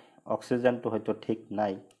আছে অক্সিজেনটো হয়তো ঠিক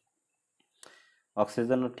নাই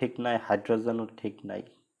হাইড্ৰোজেনও ঠিক নাই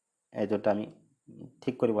এই দুটা আমি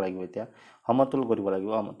ঠিক কৰিব লাগিব এতিয়া সমতুল কৰিব লাগিব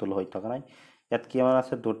সমতুল হৈ থকা নাই ইয়াত কিমান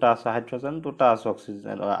আছে দুটা আছে হাইড্ৰোজেন দুটা আছে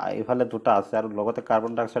অক্সিজেন ইফালে দুটা আছে আৰু লগতে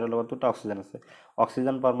কাৰ্বন ডাই অক্সাইডৰ লগত দুটা অক্সিজেন আছে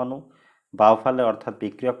অক্সিজেন পৰমাণু বাওফালে অৰ্থাৎ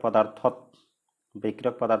বিক্ৰিয়ক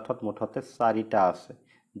পদাৰ্থত মুঠতে 4টা আছে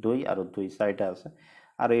 2 আৰু 2 4টা আছে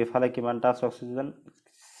আৰু ইফালে কিমানটা আছে অক্সিজেন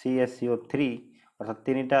CaCO3 অৰ্থাৎ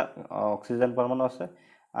 3টা অক্সিজেন পৰমাণু আছে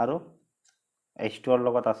আৰু H2 ৰ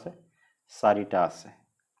লগত আছে 4টা আছে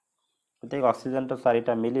গতিকে অক্সিজেনটো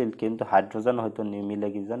 4টা মিলিল কিন্তু হাইড্ৰোজেন হয়তো নিমিলে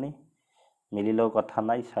কি জানি মিলিলেও কথা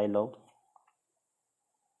নাই চাই লও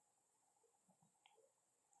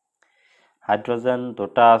হাইড্ৰোজেন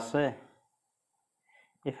দুটা আছে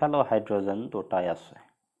ইফালেও হাইড্ৰোজেন দুটাই আছে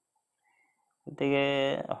গতিকে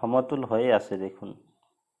সমতুল হৈ আছে দেখোন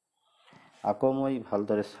আকৌ মই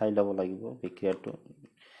ভালদৰে চাই লব লাগিব বিক্ৰিয়াটো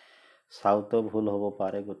চাওতো ভুল হ'ব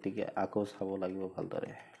পাৰে গতিকে আকৌ চাব লাগিব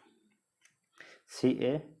ভালদৰে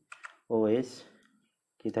CaOH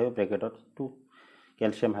কি থাকে ব্ৰেকেটত 2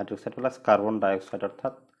 ক্যালসিয়াম হাইড্ৰোক্সাইড প্লাস কাৰ্বন ডাইঅক্সাইড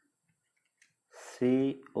অৰ্থাৎ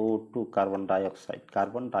CO2 কাৰ্বন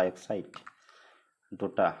ডাইঅক্সাইড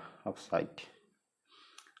দুটা অক্সাইড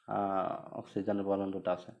অক্সিজেনেৰ পৰমাণু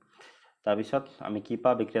দুটা আছে তাৰপিছত আমি কি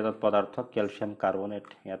পা বিক্রিয়াজাত পদার্থ ক্যালসিয়াম কার্বনেট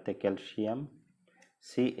ইয়াতে ক্যালসিয়াম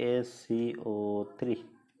CaCO3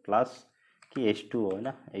 প্লাস কি H2O হয়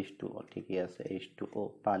না H2O ঠিকই আছে H2O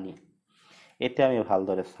পানি এতে আমি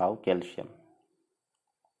ভালদৰে চাও ক্যালসিয়াম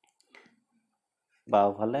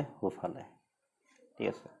বাওফালে হুফালে ঠিক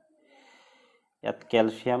আছে ইয়াত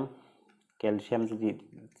ক্যালসিয়াম যদি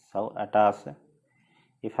চাও এটা আছে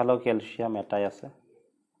ইফালেও ক্যালসিয়াম এটাই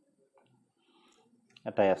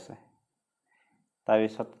আছে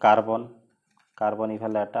তাৰপিছত কাৰ্বন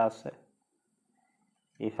ইফালে এটা আছে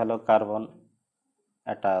ইফালেও কাৰ্বন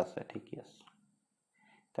এটা আছে ঠিকই আছে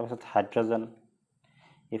তাৰপিছত হাইড্রোজেন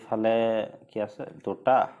ইফালে কি আছে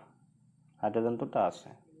দুটা হাইড্রোজেন দুটা আছে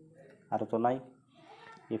আর তো নাই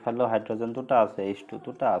ইফালেও হাইড্রোজেন দুটা আছে H2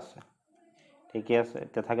 দুটা আছে ঠিকই আছে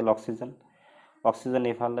এটা থাকিল অক্সিজেন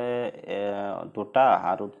ইফালে দুটা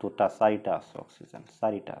আর দুটা চারিটা আছে অক্সিজেন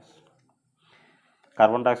চারিটা আছে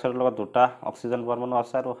কার্বন ডাইঅক্সাইডৰ লগত দুটা অক্সিজেন পৰমাণু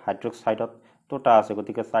আছে আৰু হাইড্ৰক্সাইডত দুটা আছে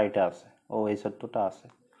গতিকে চাৰিটা আছে OH দুটা আছে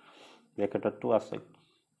ব্ৰেকেটত 2 আছে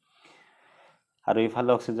আৰু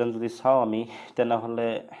ইফালে অক্সিজেন যদি চাও আমি তেনেহলে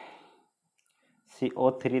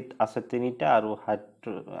CO3 আছে তিনিটা আৰু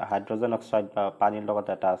হাইড্ৰোজেন অক্সাইড বা পানীৰ লগত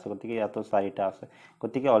এটা আছে গতিকে ইয়াতো চাৰিটা আছে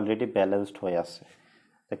গতিকে অলৰেডি ব্যালেন্সড হৈ আছে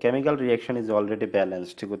The chemical reaction is already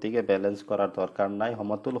balanced গতিকে ব্যালেন্স কৰাৰ দৰকাৰ নাই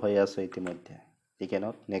সমতুল হৈ আছে ইতিমধ্যে ঠিক আছে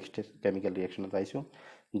নেক্সট chemical reaction পাইছো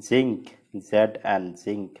zinc Zn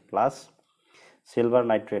zinc plus silver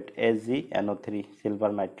nitrate AgNO3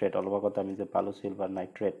 silver nitrate অলপ আগত আমি যে পালো silver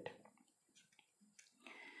nitrate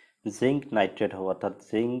zinc nitrate হ'ব অৰ্থাৎ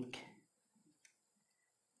zinc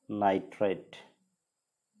nitrate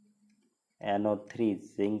NO3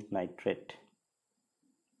 zinc nitrate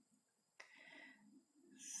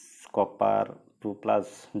copper 2 plus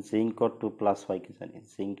zinc or 2 plus হয় কি জানি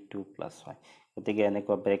zinc 2 plus হয় গতিকে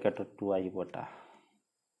এনেকুৱা ব্ৰেকেটত 2 আহিবটা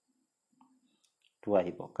 2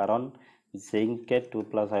 আহিব কাৰণ জিংকে 2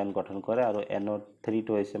 প্লাস আয়ন গঠন কৰে আৰু NO3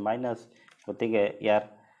 টো হৈছে মাইনাস গতিকে ইয়াৰ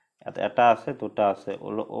এটা আছে দুটা আছে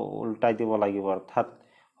উল্টাই দিব লাগিব অৰ্থাৎ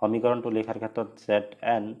সমীকৰণটো লেখাৰ ক্ষেত্ৰত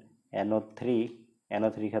Zn NO3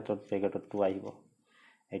 ক্ষেত্ৰত ব্ৰেকেটত 2 আহিব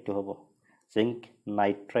এইটো হ'ব জিংক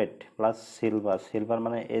নাইট্ৰেট প্লাস সিলভাৰ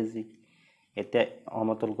মানে Ag এটা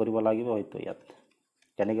সমতুল কৰিব লাগিব হয়তো ইয়াত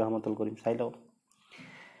কেনেকৈ সমতুল কৰিম চাই লও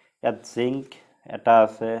ইয়াত জিংক এটা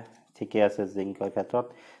আছে ঠিকই আছে জিংকৰ ক্ষেত্ৰত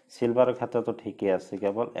সিলভাৰৰ ক্ষেত্ৰতো ঠিকই আছে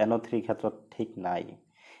কেৱল NO3 ক্ষেত্ৰত ঠিক নাই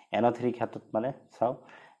NO3 ক্ষেত্ৰত মানে চাও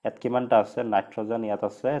ইয়াত কিমানটা আছে নাইট্ৰজেন ইয়াত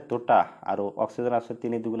আছে দুটা আৰু অক্সিজেন আছে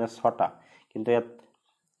 3 দুগুণে 6টা কিন্তু ইয়াত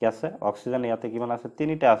কি আছে অক্সিজেন ইয়াতে কিমান আছে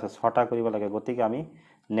তিনিটা আছে 6টা কৰিব লাগে গতিকে আমি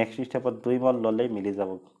নেক্সট স্টেপত 2 মল ললেই মিলি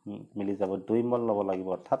যাব 2 মল লব লাগিব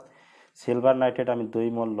অৰ্থাৎ সিলভাৰ নাইট্ৰেট আমি 2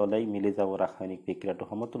 মল ললেই মিলি যাব ৰাসায়নিক বিক্ৰিয়াটো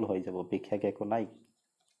সমতুল হৈ যাব বিখ্যাকে একো নাই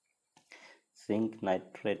zinc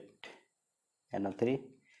nitrate NO3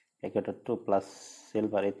 ব্ৰেকেটত 2 plus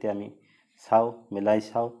silver এতে আমি চাও মিলাই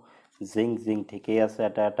চাও জিংক ঠিকই আছে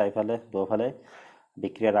এটা ইফালে দুফালে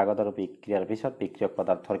বিক্ৰিয়াৰ আগত আৰু বিক্ৰিয়াৰ পিছত বিক্ৰিয়ক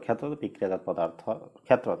পদাৰ্থৰ ক্ষেত্ৰত বিক্ৰিয়াজাত পদাৰ্থৰ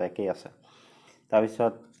ক্ষেত্ৰত একেই আছে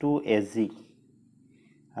তাৰপিছত 2Ag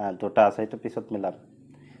দুটা আছে এটো পিছত মিলাম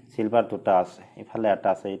সিলভাৰ দুটা আছে ইফালে এটা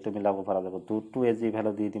আছে এটো মিলাব পৰা যাব 2Ag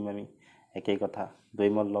ইফালে দি দিম আমি একই কথা 2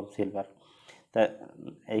 মল লম সিলভার তা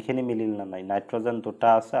এইখিনি মিলিল না নাই নাইট্রোজেন দুটা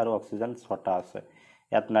আছে আৰু অক্সিজেন 6টা আছে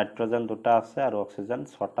ইয়াত নাইট্ৰোজেন দুটা আছে আৰু অক্সিজেন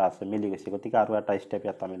 6টা আছে মিলি গৈছে গতিকে আৰু এটা স্টেপ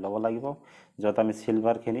ইয়াত আমি লব লাগিব যত আমি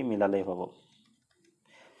সিলভার খিনি মিলালেই হ'ব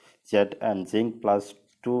Zn zinc plus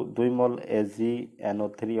 2 mol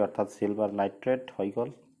AgNO3 অর্থাৎ সিলভার নাইট্রেট হৈ গল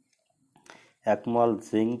 1 মল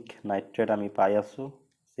জিংক নাইট্রেট আমি পাই আছো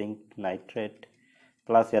জিংক নাইট্রেট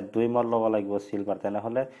প্লাস ইয়াত 2 মল লব লাগিব সিলভার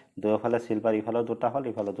তেনেহলে দুয়োফালে সিলভার ইফালে দুটা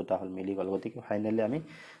হল মিলি গল গতিকে ফাইনালি আমি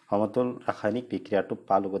সমতুল ৰাসায়নিক বিক্ৰিয়াটো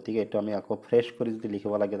পালো গতিকে এটো আমি আকৌ ফ্ৰেশ কৰি যদি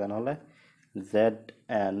লিখিব লাগে তেনেহলে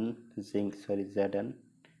Zn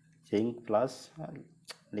zinc plus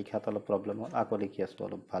লিখাত অলপ প্ৰবলেম হ'ল আকৌ লিখি আছো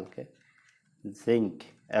অলপ ভালকে জিংক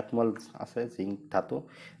 1 মল আছে জিংক ধাতু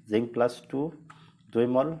জিংক প্লাস 2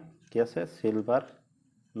 মল কি আছে সিলভার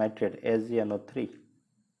নাইট্রেট AgNO3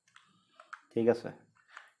 ঠিক আছে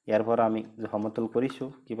ইয়াৰ পৰা আমি সমতুল কৰিছো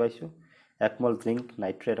কি পাইছো 1 মল জিংক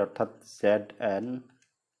নাইট্ৰেট অৰ্থাৎ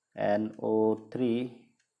ZnNO3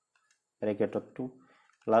 ব্ৰেকেটত 2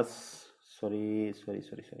 প্লাস সৰি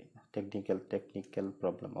টেকনিক্যাল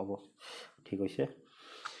প্ৰবলেম হ'ব ঠিক হৈছে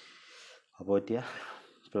হ'ব এতিয়া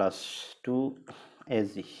প্লাস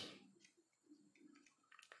 2Ag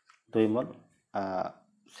 2 মল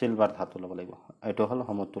সিলভার ধাতু লব লাগিব এইটো হল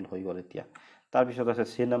সমতুল হৈ গ'ল এতিয়া তাৰ পিছত আছে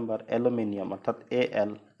সি নম্বৰ এলুমিনিয়াম অৰ্থাৎ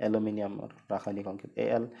Al এলুমিনিয়ামৰ ৰাসায়নিক সংকেত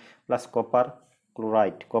Al plus copper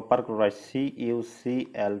chloride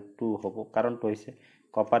CuCl2 হ'ব কাৰণটো হৈছে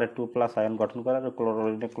কপাৰে 2+ আয়ন গঠন কৰে আৰু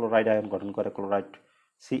ক্লোৰিনে ক্লোৰাইড আয়ন গঠন কৰে ক্লোৰাইড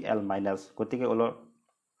Cl- গতিকে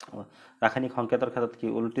ৰাসায়নিক সংকেতৰ ক্ষেত্ৰত কি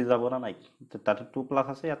উল্টি যাব না নাই তাতে 2+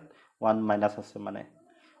 আছে ইয়াত 1- আছে মানে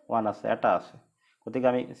 1 আছে এটা আছে গতিকে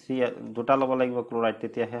আমি সি দুটা ল'ব লাগিব ক্লোৰাইড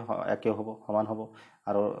তেতিয়াহে একে হ'ব সমান হ'ব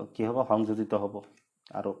আৰু কি হ'ব সংযোজিত হ'ব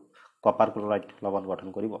আৰু কপাৰ ক্লোৰাইড লবণ গঠন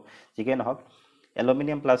কৰিব যিকে নহওক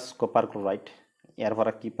এলুমিনিয়াম প্লাস কপাৰ ক্লোৰাইড ইয়াৰ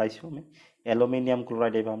পৰা কি পাইছো আমি এলুমিনিয়াম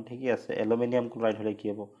ক্লোৰাইড এবাম ঠিকই আছে এলুমিনিয়াম ক্লোৰাইড হলে কি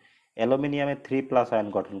হ'ব এলুমিনিয়ামে 3+ আয়ন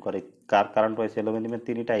গঠন কৰে কাৰণটো হৈছে এলুমিনিয়ামে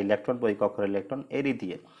 3টা ইলেক্ট্ৰন বহিঃকক্ষৰ ইলেক্ট্ৰন এৰি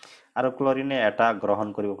দিয়ে আৰু ক্লোৰিনে এটা গ্ৰহণ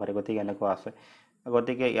কৰিব পাৰে গতিকে এনেকুৱা আছে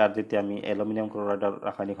গতিকে ইয়াৰ যেতিয়া আমি এলুমিনিয়াম ক্লোৰাইডৰ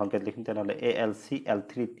ৰাসায়নিক সংকেত লিখিম তেনেহলে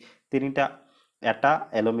AlCl3 তিনিটা এটা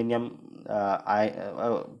এলুমিনিয়াম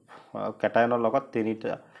কেটায়নৰ লগত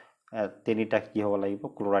তিনিটা কি হ'ব লাগিব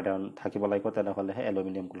ক্লোৰাইড আয়ন থাকিব লাগিব তেনেহলেহে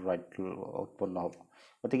এলুমিনিয়াম ক্লোৰাইড উৎপন্ন হ'ব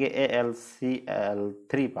গতিকে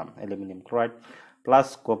AlCl3 পাম এলুমিনিয়াম ক্লোৰাইড প্লাস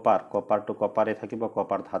কপাৰটো কপাৰে থাকিব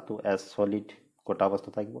কপাৰ ধাতু এজ সলিড গোটা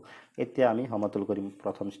অৱস্থা থাকিব এতিয়া আমি সমতুল কৰিম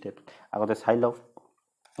প্ৰথম স্টেপ আগতে চাই লওক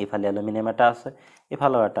ইফালে এলুমিনিয়াম এটা আছে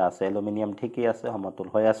ইফালেও এটা আছে এলুমিনিয়াম ঠিকই আছে সমতুল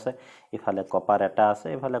হৈ আছে ইফালে কপাৰ এটা আছে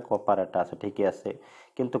ইফালে কপাৰ এটা আছে ঠিকই আছে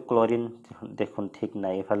কিন্তু ক্লোৰিন দেখুন ঠিক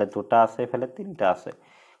নাই ইফালে দুটা আছে ইফালে তিনটা আছে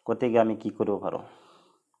গতিকে আমি কি কৰিব পাৰো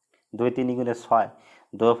 2 3 গুণে 6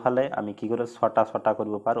 দুফালে আমি কি কৰি 6টা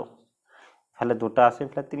কৰিব পাৰো ইফালে দুটা আছে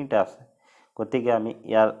ইফালে তিনটা আছে গতিকে আমি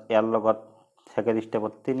ইয়াৰ লগত সেকেন্ড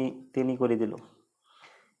স্টেপত 3 কৰি দিলো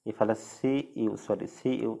ইফালে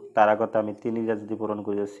Cu তাৰ আগতে আমি 3 যদি পূৰণ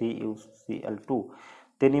কৰিও CuCl2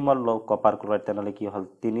 3 মল কপাৰ ক্লোৰাইড তেনেহলে কি হল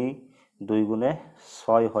 3 2 গুণে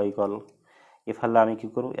 6 হৈ গল ইফালে আমি কি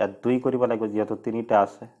কৰো ইয়াত 2 কৰিব লাগিব যেহেতু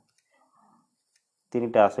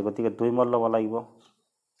 3টা আছে গতিকে 2 মল লব লাগিব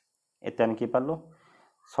এতিয়া আমি কি পালো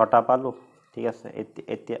 6টা পালো ঠিক আছে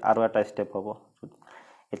এতিয়া আৰু এটা স্টেপ হ'ব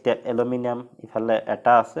এতিয়া এলুমিনিয়াম ইফালে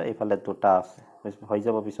এটা আছে ইফালে দুটা আছে হৈ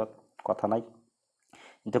যাব পিছত কথা নাই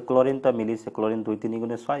কিন্তু ক্লোৰিনটো মিলিছে ক্লোৰিন 2 3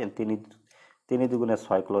 গুণে 6 3 2 গুণে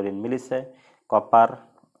 6 ক্লোৰিন মিলিছে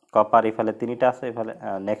কপাৰ ইফালে তিনিটা আছে ইফালে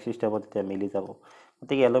নেক্সট স্টেপত এতিয়া মিলি যাব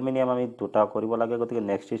গতিকে এলুমিনিয়াম আমি দুটা কৰিব লাগে গতিকে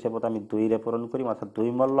নেক্সট স্টেপত আমি 2 ৰে পূৰণ কৰিম অৰ্থাৎ 2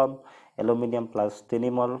 মল লম এলুমিনিয়াম প্লাস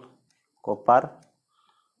 3 মল কপাৰ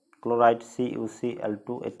ক্লোৰাইড CuCl2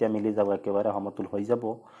 এতিয়া মিলি যাব একেবাৰে সমতুল হৈ যাব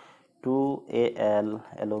 2Al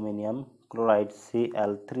এলুমিনিয়াম ক্লোৰাইড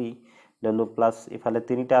Cl3 ললো প্লাস ইফালে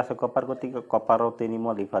তিনিটা আছে কপাৰ গতিকে কপাৰৰ 3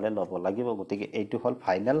 মল ইফালে লব লাগিব গতিকে এইটো হল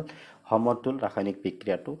ফাইনাল সমতুল ৰাসায়নিক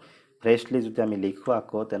বিক্ৰিয়াটো ফ্ৰেশলি যদি আমি লিখো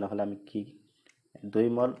আকৌ তেনেহলে আমি কি 2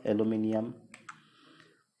 মল এলুমিনিয়াম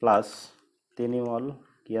প্লাস 3 মল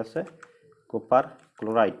কি আছে কপাৰ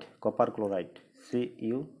ক্লোৰাইড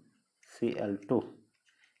CuCl2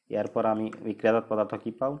 ইয়াৰ পৰা আমি বিক্ৰিয়াজাত পদাৰ্থ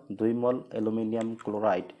কি পাও 2 মল এলুমিনিয়াম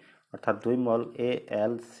ক্লোৰাইড অৰ্থাৎ 2 মল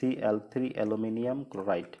AlCl3 এলুমিনিয়াম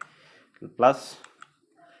ক্লোৰাইড প্লাস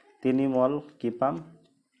 3 মল কি পাম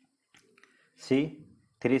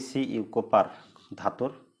C3Cu কপাৰ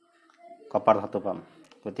ধাতু পাম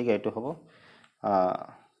গতিকে এটো হ'ব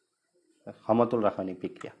সমতুল ৰাসায়নিক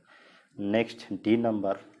বিক্ৰিয়া নেক্সট ডি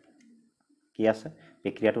নম্বৰ কি আছে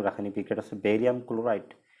বিক্ৰিয়াটো ৰাসায়নিক বিক্ৰিয়াটো আছে barium chloride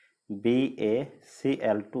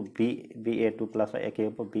BaCl2 Ba2 plus একে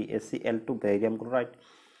হ'ব BaCl2 বেৰিয়াম ক্লোৰাইড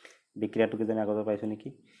বিক্ৰিয়াটো কি জানি আগতে পাইছো নেকি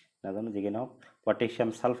নাজানো যিকে নাও potassium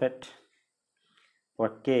sulphate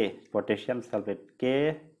potassium sulphate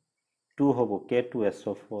K2 হ'ব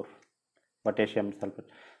K2SO4 পটাসিয়াম সালফেট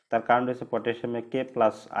তাৰ কাৰণ হৈছে পটাসিয়ামে K+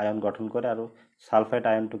 আয়ন গঠন কৰে আৰু সালফেট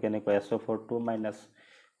আয়নটো কেনেকৈ SO4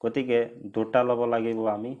 গতিকে দুটা লব লাগিব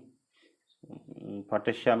আমি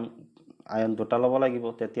পটাসিয়াম আয়ন দুটা লব লাগিব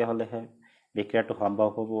তেতিয়া হলেহে বিক্ৰিয়াটো সম্ভৱ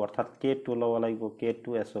হ'ব অৰ্থাৎ K2 লব লাগিব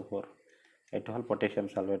K2SO4 এটো হল পটাসিয়াম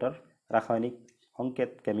সালফেটৰ ৰাসায়নিক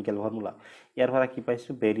সংকেত কেমিক্যাল ফৰ্মুলা ইয়াৰ পৰা কি পাইছো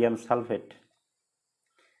বেৰিয়াম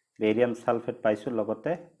সালফেট পাইছো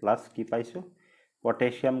লগতে প্লাস কি পাইছো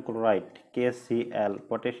potassium chloride KCl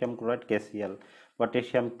potassium chloride KCl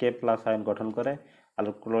potassium K+ আয়ন গঠন কৰে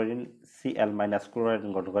আৰু ক্লোৰিন Cl- ক্লোৰাইড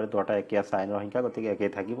গঠন কৰে দুটা একে আছে আয়নৰ সংখ্যা গতিকে একে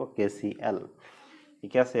থাকিব KCl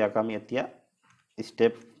ঠিক আছে ইয়াক আমি এতিয়া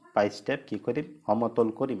স্টেপ বাই স্টেপ কি কৰিম সমতুল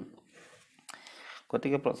কৰিম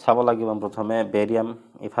গতিকে চাব লাগিব প্ৰথমে বেৰিয়াম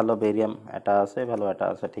ইফালে বেৰিয়াম এটা আছে ইফালে এটা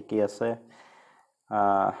আছে ঠিকই আছে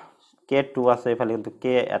K2 আছে ইফালে কিন্তু K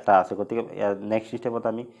এটা আছে গতিকে নেক্সট স্টেপত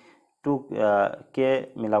আমি 2 K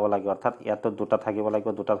মিলাব লাগে অৰ্থাৎ ইয়াত দুটা থাকিব লাগিব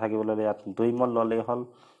দুটা থাকিবলৈ ইয়াত 2 মল ললে হল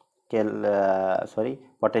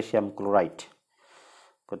পটাসিয়াম ক্লোৰাইড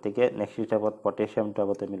গতিকে নেক্সট স্টেপত পটাছিয়ামটো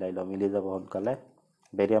আগতে মিলাই লওঁ মিলি যাব সোনকালে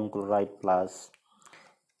বেৰিয়াম ক্লোৰাইড প্লাছ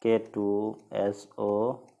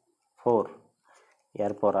K2SO4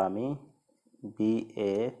 ইয়াৰ পৰা আমি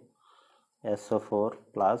BaSO4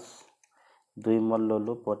 প্লাছ 2 মল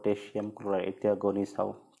ললো পটাছিয়াম ক্লোৰাইড এতিয়া গণি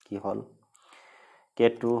চাওঁ কি হল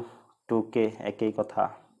K2 2K একই কথা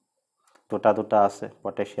দুটা আছে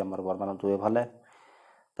পটাছিয়ামৰ পৰমাণু দুই ভালে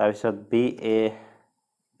তাৰ পিছত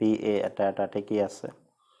BA এটা ঠিকই আছে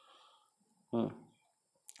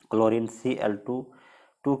ক্লোৰিন Cl2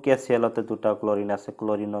 2K Clতে দুটা ক্লোৰিন আছে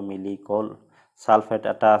ক্লোৰিনো মিলি গল সালফেট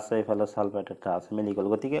এটা আছে ইফালে সালফেট এটা আছে মিলি গল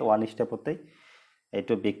গতিকে ওয়ান স্টেপতে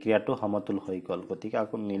এইটো বিক্রিয়াটো সমতুল হৈ গল গতিকে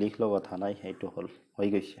আকো নিলিখলো কথা নাই এইটো হল হৈ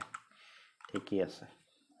গৈছে ঠিকই আছে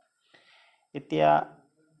এতিয়া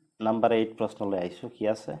নাম্বাৰ 8 প্ৰশ্নলৈ আইছো কি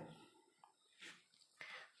আছে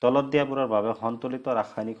তলত দিয়াবোৰৰ বাবে সন্তুলিত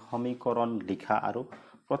ৰাসায়নিক সমীকৰণ লিখা আৰু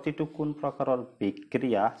প্ৰতিটো কোন প্ৰকাৰৰ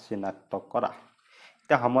বিক্ৰিয়া চিনাক্ত কৰা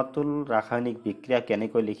এটা সমতুল ৰাসায়নিক বিক্ৰিয়া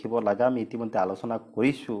কেনেকৈ লিখিব লাগে আমি ইতিমধ্যে আলোচনা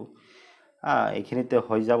কৰিছো এইখিনিতে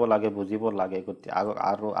হৈ যাব লাগে বুজিব লাগে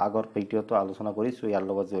আৰু আগৰ ভিডিওটো আলোচনা কৰিছো ইয়াৰ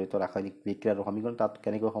লগত জড়িত ৰাসায়নিক বিক্ৰিয়াৰ সমীকৰণ তাত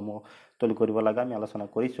কেনেকৈ সমতুল কৰিব লাগে আমি আলোচনা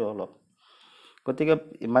কৰিছো অলপ গতিকে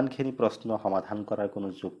ইমানখিনি প্ৰশ্ন সমাধান কৰাৰ কোনো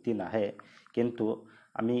যুক্তি নাহে কিন্তু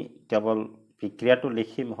আমি কেৱল বিক্ৰিয়াটো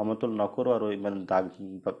লিখিম সমতুল নকৰো আৰু ইমান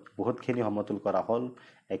বহুতখিনি সমতুল কৰা হল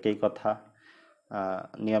একই কথা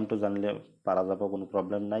নিয়মটো জানিলে পাৰা যাব কোনো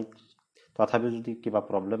প্ৰবলেম নাই তথাপি যদি কিবা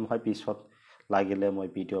প্ৰবলেম হয় পিছত লাগিলে মই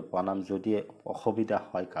ভিডিও বনাম যদি অসুবিধা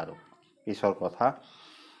হয় কাৰো পিছৰ কথা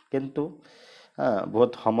কিন্তু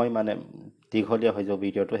বহুত সময় মানে দীঘলীয়া হৈ যাব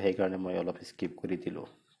ভিডিওটো সেই কাৰণে মই অলপ স্কিপ কৰি দিলো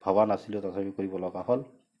ভবা নাছিলো তথাপি কৰিব লগা হল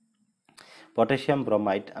পটাছিয়াম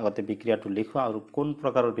ব্ৰমাইড আগতে বিক্ৰিয়াটো লিখো আৰু কোন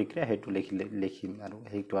প্ৰকাৰৰ বিক্ৰিয়া হেতু লিখিম আৰু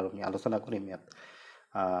হেতু আমি আলোচনা কৰিম ইয়াত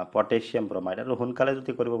পটাছিয়াম ব্ৰমাইড আৰু সোনকালে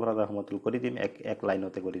যদি কৰিব পৰা যায় সমতুল কৰি দিম এক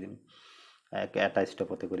লাইনতে কৰি দিম এটা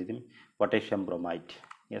স্টেপতে কৰি দিম পটাছিয়াম ব্ৰমাইড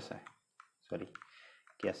আছে সরি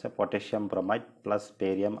কি আছে potassium bromide plus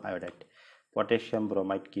barium iodide potassium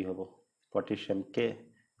bromide কি হবো পটাছিয়াম কে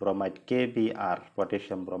bromide KBr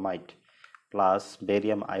potassium bromide plus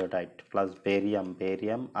barium iodide plus barium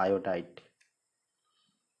iodide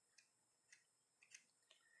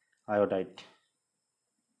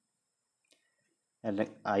এনে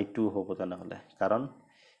I2 হবো তাহলে কারণ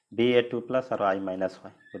Ba2 plus are I minus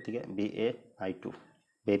হয় গতিকে BaI2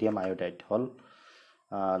 বেরিয়াম আয়োডাইড হল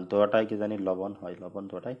দুটাই কি জানি লবণ হয় লবণ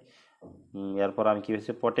দুটাই ইয়াৰ পৰা আমি কি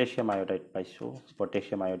হৈছে পটাছিয়াম আয়োডাইড পাইছো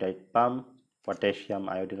পটাছিয়াম আয়োডাইড পাম পটাছিয়াম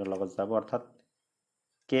আয়োডিনৰ লগত যাব অৰ্থাৎ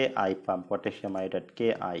Ki পাম পটাছিয়াম আয়োডাইড Ki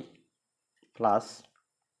প্লাস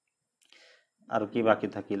আৰু কি বাকি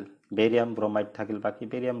থাকিল বেৰিয়াম ব্ৰমাইড থাকিল বাকি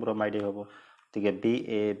বেৰিয়াম ব্ৰমাইডে হ'ব গতিকে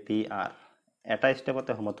BaBr এটা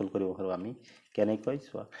স্টেপতে সমতুল কৰিব পাৰো আমি কেনেকৈ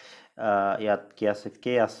চোৱা ইয়াত কি আছে K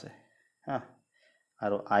আছে হা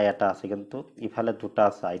আৰু I এটা আছে কিন্তু ইফালে দুটা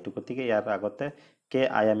আছে I2 গতিকে ইয়াৰ আগতে Ki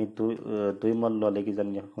আমি দুই মল ললে কি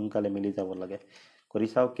জানি সোনকালে মিলি যাব লাগে কৰি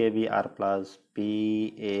চাও KBr plus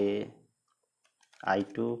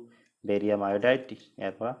BaI2 barium iodide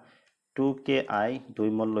ইয়াৰ পৰা 2Ki দুই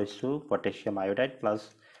মল লৈছো potassium iodide plus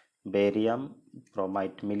barium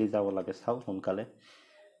bromide মিলি যাব লাগে চাও সোনকালে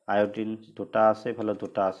আয়োডিন দুটা আছে ইফালে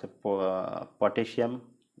দুটা আছে পটাছিয়াম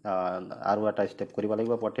আৰু এটা স্টেপ কৰিব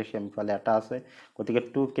লাগিব পটাছিয়াম ইফালে এটা আছে গতিকে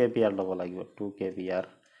 2Kbr ল'ব লাগিব 2Kbr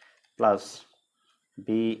প্লাস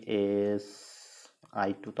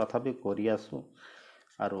BaI2 তথাপি কৰি আছো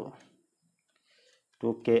আৰু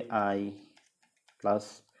 2Ki প্লাস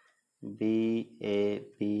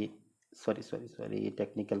BaB সৰি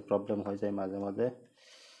টেকনিক্যাল প্ৰবলেম হৈ যায় মাঝে মাঝে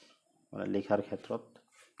মানে লেখাৰ ক্ষেত্ৰত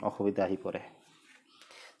অসুবিধা আহি পৰে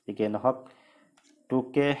ঠিকে নহক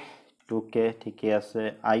 2K ঠিকে আছে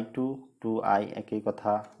I2 2I একই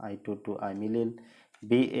কথা I2 2I মিলিল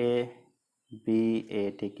BA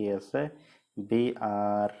ঠিকে আছে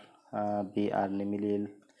BR নিমিলিল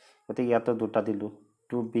গতিকে ইয়াতে দুটা দিলো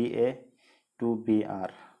 2BA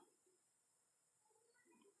 2BR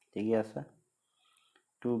ঠিকে আছে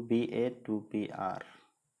 2BA 2BR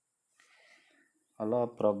অলপ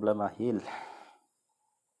প্ৰবলেম আহিল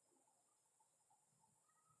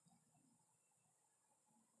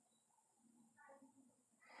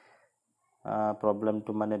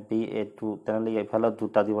প্ৰবলেমটো মানে BA2 তেনেহলে ইফালে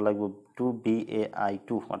দুটা দিব লাগিব 2BaI2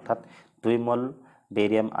 অৰ্থাৎ দুই মল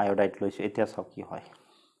বেৰিয়াম আয়োডাইড লৈছো এতিয়া চাও কি হয়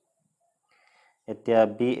এতিয়া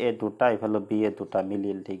BA দুটা ইফালে BA দুটা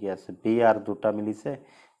মিলিল ঠিক আছে BR দুটা মিলিছে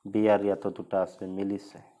BR ইয়াতো দুটা আছে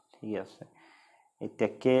মিলিছে ঠিক আছে এতিয়া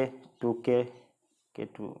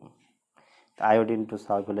K2 আয়োডিন টু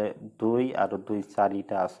চাও বলে 2 আৰু 2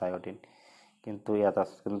 চাৰিটা আছে আয়োডিন কিন্তু ইয়াত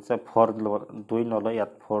আছে 4 2 নলয়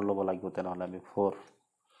ইয়াত 4 লব লাগিব তেনেহলে আমি 4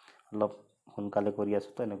 অলপ সোনকালে কৰি আছো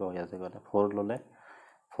তো এনেকুৱা হৈ আছে কাৰণে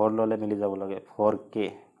 4 ললে মিলি যাব লাগে 4k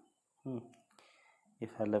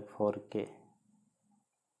ইফালে 4k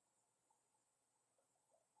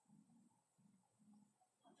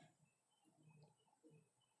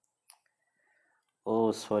ও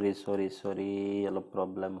সৰি অলপ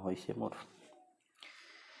প্ৰবলেম হৈছে মোৰ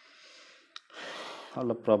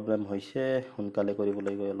অলপ প্ৰবলেম হৈছে সোনকালে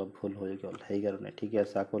কৰিবলৈ গৈ অলপ ভুল হৈ গ'ল সেই কাৰণে ঠিক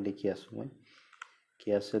আছে আকৌ লিখি আছো মই কি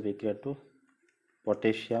আছে বিক্ৰিয়াটো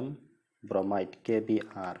potassium bromide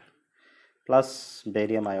KBr plus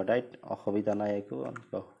barium iodide অসুবিধা নাই একো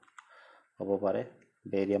হ'ব পাৰে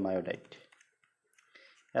বেৰিয়াম আয়োডাইড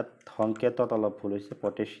ইয়াত সংকেতত অলপ ভুল হৈছে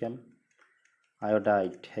পটাছিয়াম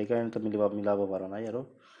আয়োডাইড সেইকাৰণে তো মিলাব পৰা নাই আৰু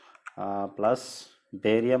প্লাস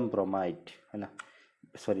বেৰিয়াম ব্ৰমাইড হয় না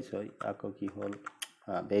সৰি আকৌ কি হল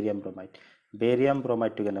বেৰিয়াম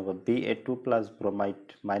ব্ৰমাইডটো কেনেকৈ Ba2 প্লাস ব্ৰমাইড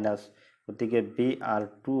মাইনাস গতিকে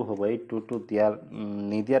Br2 হ'ব এই 2 টো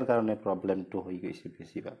নিদিয়াৰ কাৰণে প্ৰবলেমটো হৈ গৈছে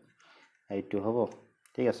বেছিভাগ এইটো হ'ব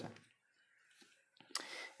ঠিক আছে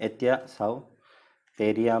এতিয়া চাও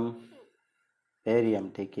বেৰিয়াম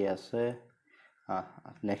ঠিকই আছে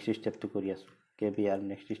নেক্সট স্টেপটো কৰি আছো KBr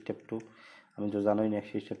নেক্সট স্টেপটো আমি তো জানোই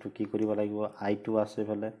নেক্সট স্টেপটো কি কৰিব লাগিব I2 আছে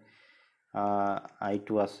ফলে I2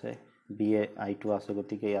 আছে I2 আছে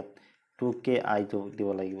গতিকে ইয়াত 2k I2 দিব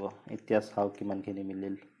লাগিব এতিয়া চাও কিমানখিনি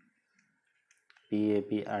মিলিল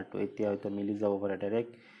BR2 এতিয়া হয়তো মিলি যাব পাৰে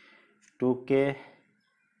ডাইৰেক্ট 2k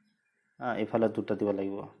ইফালে দুটা দিব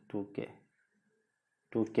লাগিব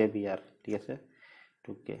 2k BR ঠিক আছে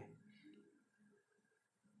 2k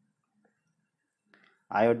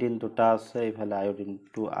আয়োডিন দুটা আছে ইফালে আয়োডিন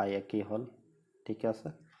 2I একই হল ঠিক আছে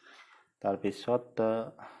তাৰ পিছত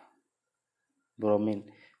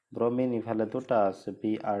ব্রোমিন ইফালে দুটা আছে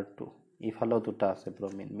Br2 ইফালেও দুটা আছে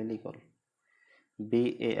ব্রোমিন মিলি গল Ba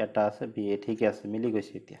এটা আছে Ba ঠিক আছে মিলি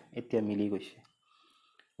গৈছে এতিয়া মিলি গৈছে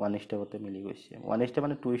ওয়ান স্টেপতে মিলি গৈছে ওয়ান স্টেপ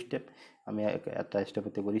মানে টু স্টেপ আমি এটা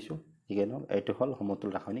স্টেপতে কৰিছো ঠিকে ন এইটো হল সমতুল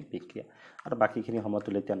ৰাসায়নিক বিক্ৰিয়া আৰু বাকিখিনি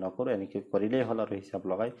সমতুল এতিয়া নকৰো এনেকৈ কৰিলেই হল আৰু হিসাব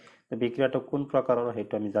লগাই তো বিক্ৰিয়াটো কোন প্ৰকাৰৰ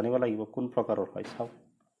হেতু আমি জানিব লাগিব কোন প্ৰকাৰৰ হয় চাও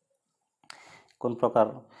কোন প্ৰকাৰ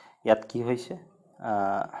ইয়াত কি হৈছে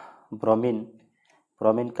ব্ৰোমিন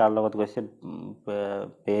কাৰ লগত গৈছে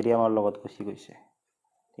বেৰিয়ামৰ লগত গৈছে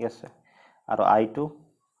ঠিক আছে আৰু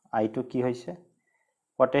I2 কি হৈছে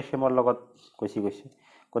পটাছিয়ামৰ লগত গৈছে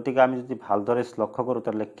গতিকে আমি যদি ভালদৰে লক্ষ্য কৰো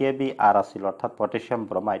তাহলে KBr আছিল অৰ্থাৎ পটাছিয়াম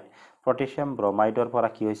ব্ৰমাইডৰ পৰা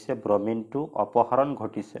কি হৈছে ব্ৰোমিনটো অপহৰণ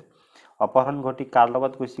ঘটি কাৰ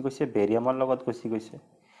লগত গৈছে বেৰিয়ামৰ লগত গৈছে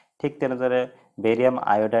ঠিক তেনেদৰে বেৰিয়াম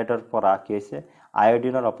আয়োডাইডৰ পৰা কি হৈছে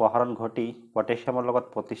আয়োডিনৰ অপহৰণ ঘটি পটাছিয়ামৰ লগত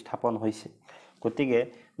প্ৰতিস্থাপন হৈছে গতিকে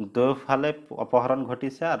দুফালে অপহৰণ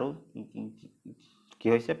ঘটিছে আৰু কি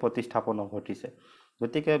হৈছে প্ৰতিস্থাপন ঘটিছে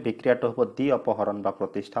গতিকে বিক্ৰিয়াটো হ'ব দ্বি অপহৰণ বা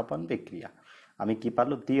প্ৰতিস্থাপন বিক্ৰিয়া আমি কি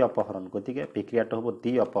পালো দ্বি অপহৰণ গতিকে বিক্ৰিয়াটো হ'ব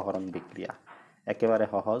দ্বি অপহৰণ বিক্ৰিয়া একেবাৰে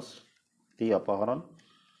সহজ দ্বি অপহৰণ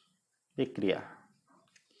বিক্ৰিয়া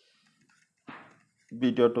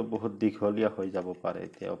ভিডিওটো বহুত দীঘলীয়া হৈ যাব পাৰে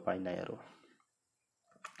এতিয়া উপায় নাই আৰু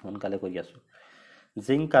সোনকালে কৰি আছো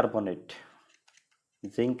zinc carbonate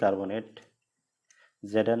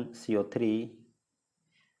ZnCO3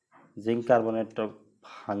 zinc carbonate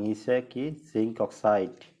ভাঙিছে কি জিংক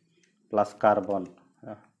অক্সাইড প্লাস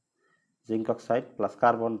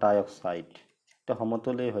কার্বন ডাই অক্সাইড এটা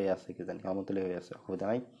সমতুল্য হৈ আছে কি জানি সমতুল্য হৈ আছে অসুবিধা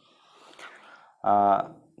নাই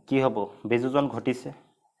কি হ'ব বিযোজন ঘটিছে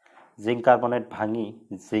জিংক কাৰ্বনেট ভাঙি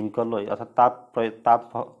জিংকলৈ অৰ্থাৎ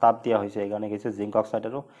তাপ দিয়া হৈছে এইকাৰণে কৈছে জিংক অক্সাইড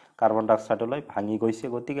আৰু কাৰ্বন ডাই অক্সাইডলৈ ভাঙি গৈছে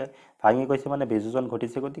গতিকে ভাঙি গৈছে মানে বিযোজন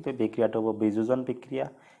ঘটিছে গতিকে বিক্ৰিয়াটো হ'ব বিযোজন বিক্ৰিয়া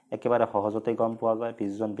একেবাৰে সহজতে গম পোৱা যায়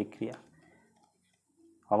বিযোজন বিক্ৰিয়া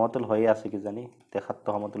সমতুল হৈ আছে কি জানি দেখাত তো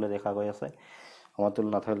সমতুলে দেখা গৈ আছে সমতুল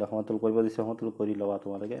নাথাকিলে সমতুল কৰিব দিছে সমতুল কৰি লবা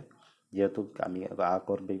তোমালোকে যেহেতু আমি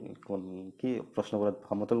আগৰ কি প্ৰশ্নবোৰত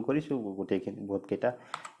সমতুল কৰিছো গোটেইখিনি বহুত কেইটা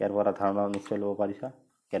ইয়াৰ পৰা ধাৰণা নিশ্চয় ল'ব পাৰিছা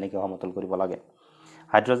কেনেকৈ সমতুল কৰিব লাগে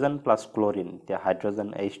হাইড্ৰোজেন প্লাস ক্লোৰিন এতিয়া hydrogen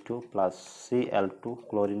H2 plus Cl2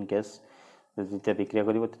 chlorine gas যেতিয়া বিক্ৰিয়া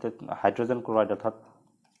কৰিব তেতিয়া হাইড্ৰোজেন ক্লোৰাইড অৰ্থাৎ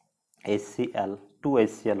HCl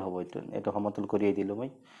 2HCl হ'ব এইটো সমতুল কৰিয়ে দিলো মই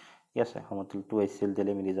ঠিক আছে সমতুল 2HCl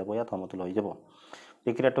দিলে মিলি যাব ইয়াত সমতুল হৈ যাব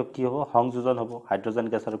বিক্ৰিয়াটো কি হ'ব সংযোজন হ'ব হাইড্ৰোজেন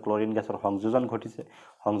গেছ আৰু ক্লোৰিন গেছৰ সংযোজন ঘটিছে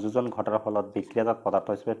সংযোজন ঘটাৰ ফলত বিক্ৰিয়াজাত পদাৰ্থ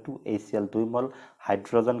হিচাপে 2HCl 2 মল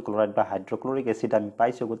হাইড্ৰোজেন ক্লোৰাইড বা হাইড্ৰক্লোৰিক এসিড আমি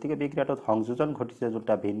পাইছো গতিকে বিক্ৰিয়াটোত সংযোজন ঘটিছে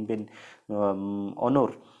দুটা ভিন অণুৰ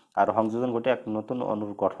আৰু সংযোজন ঘটি এক নতুন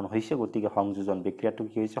অণুৰ গঠন হৈছে গতিকে সংযোজন বিক্ৰিয়াটো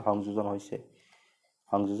কি হৈছে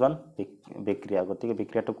সংযোজন বিক্ৰিয়া গতিকে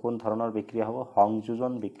বিক্ৰিয়াটো কোন ধৰণৰ বিক্ৰিয়া হ'ব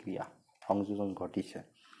সংযোজন ঘটিছে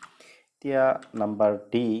এতিয়া নাম্বাৰ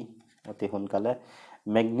ডি অতি সোনকালে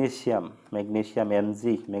মেগনেছিয়াম Mg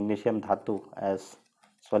মেগনেছিয়াম ধাতু এছ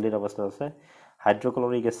সলিড অৱস্থাত আছে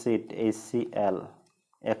হাইড্ৰক্লৰিক এচিড HCl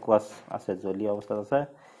একুৱাছ আছে জলীয় অৱস্থাত আছে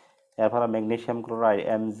ইয়াৰ পৰা magnesium chloride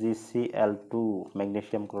MgCl2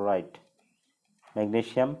 magnesium chloride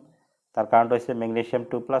magnesium তাৰ কাৰণটো হৈছে মেগনেছিয়াম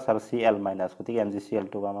 2+ আৰু Cl- গতিকে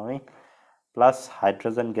MgCl2 পাম আমি প্লাছ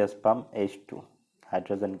হাইড্ৰজেন গেছ পাম H2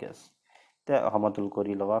 হাইড্ৰজেন গেছ তে সমতুল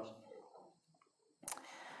কৰি লবা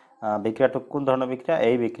বিক্ৰিয়াটো কোন ধৰণৰ বিক্ৰিয়া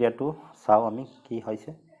এই বিক্ৰিয়াটো চাও আমি কি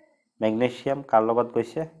হৈছে মেগনেছিয়াম কাৰ লগত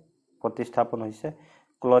গৈছে প্ৰতিস্থাপন হৈছে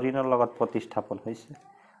ক্লোৰিনৰ লগত প্ৰতিস্থাপন হৈছে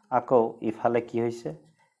আকৌ ইফালে কি হৈছে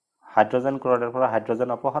হাইড্ৰজেন ক্লোৰাইডৰ পৰা হাইড্ৰজেন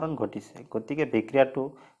অপহৰণ ঘটিছে গতিকে বিক্ৰিয়াটো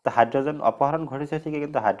হাইড্ৰজেন অপহৰণ ঘটিছে ঠিক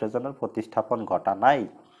কিন্তু হাইড্ৰজেনৰ প্ৰতিস্থাপন ঘটা নাই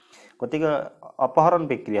গতিকে অপহৰণ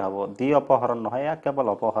বিক্ৰিয়া হ'ব দ্বি অপহৰণ নহয় কেৱল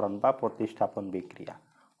অপহৰণ বা প্ৰতিস্থাপন বিক্ৰিয়া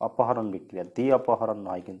অপহৰণ বিক্ৰিয়া দ্বি অপহৰণ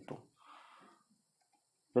নহয় কিন্তু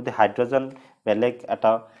যদি হাইড্ৰজেন বেলেগ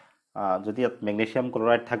এটা যদি মেগনেছিয়াম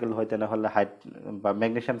ক্লোৰাইড থাকিল হয় তেনেহলে বা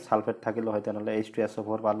মেগনেছিয়াম সালফেট থাকিল হয় তেনেহলে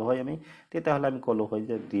H2SO4 পালো হয় আমি তেতিয়াহলে আমি কলো হয়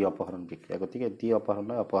যে দ্বি অপহৰণ বিক্ৰিয়া গতিকে দ্বি অপহৰণ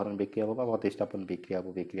নহয় অপহৰণ বিক্ৰিয়া হ'ব বা প্ৰতিস্থাপন বিক্ৰিয়া হ'ব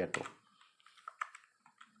বিক্ৰিয়াটো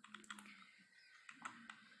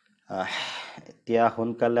এতিয়া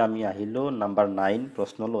সোনকালে আমি আহিলো নাম্বাৰ 9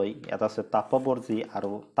 প্ৰশ্নলৈ এটা আছে তাপবৰ্জী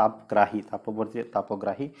আৰু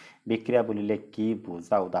তাপগ্ৰাহী বিক্ৰিয়া বুলিলে কি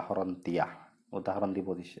বুজা উদাহৰণ দিব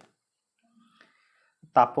দিছে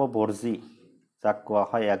তাপবৰ্জী যাক কোৱা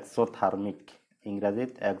হয় এক্সোথাৰ্মিক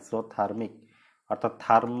ইংৰাজীত এক্সোথাৰ্মিক অৰ্থাৎ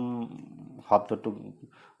থাৰ্ম শব্দটো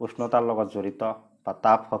উষ্ণতাৰ লগত জড়িত বা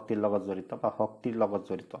তাপ শক্তিৰ লগত জড়িত বা শক্তিৰ লগত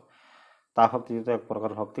জড়িত তাপ শক্তি এক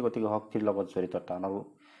প্ৰকাৰৰ শক্তি গতিকে শক্তিৰ লগত জড়িত আৰু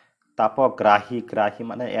তাপগ্ৰাহী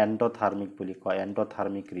মানে এন্ডোথাৰ্মিক বুলি কয়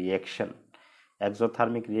এন্ডোথাৰ্মিক ৰিয়েকশন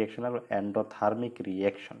এক্সোথাৰ্মিক ৰিয়েকশন আৰু এন্ডোথাৰ্মিক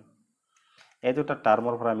ৰিয়েকশন এই দুটা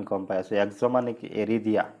টাৰ্মৰ পৰা আমি গম পাই আছো এক্সো মানে কি এৰি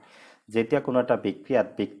দিয়া যেতিয়া কোনো এটা বিক্ৰিয়াত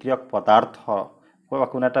বিক্ৰিয়ক পদাৰ্থ বা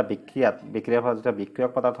কোনো এটা বিক্ৰিয়াৰ পৰা যেতিয়া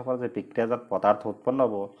বিক্ৰিয়ক পদাৰ্থৰ পৰা যে বিক্ৰিয়াজাত পদাৰ্থ উৎপন্ন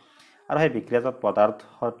হ'ব আৰু সেই বিক্ৰিয়াজাত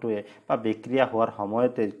পদাৰ্থটোৱে বা বিক্ৰিয়া হোৱাৰ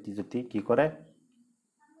সময়তে যদি কি কৰে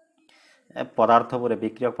পদাৰ্থবোৰে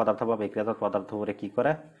বিক্ৰিয়ক পদাৰ্থ বা বিক্ৰিয়াজাত পদাৰ্থবোৰে কি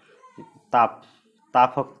কৰে তাপ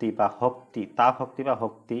শক্তি বা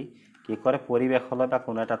শক্তি কি কৰে পৰিবেশলৈ বা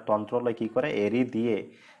কোনো এটা তন্ত্ৰলৈ কি কৰে এৰি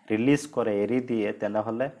দিয়ে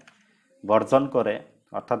তেনেহলে বৰ্জন কৰে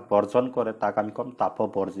অৰ্থাৎ বৰ্জন কৰে তাক আমি কম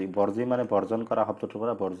তাপবৰ্জী মানে বৰ্জন কৰা শব্দটোৰ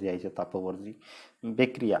পৰা বৰ্জী আহিছে তাপবৰ্জী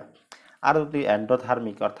বিক্ৰিয়া আৰু যদি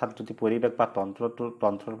এন্ডোথাৰ্মিক অৰ্থাৎ যদি পৰিবেশ বা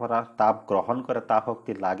তন্ত্ৰৰ পৰা তাপ গ্ৰহণ কৰে তাপ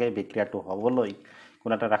শক্তি লাগে বিক্ৰিয়াটো হ'বলৈ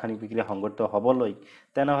কোনো এটা ৰাসায়নিক বিক্ৰিয়া সংঘটিত হ'বলৈ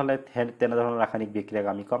তেনেহলে তেনেধৰণৰ ৰাসায়নিক বিক্ৰিয়াক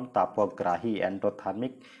আমি কম তাপগ্ৰাহী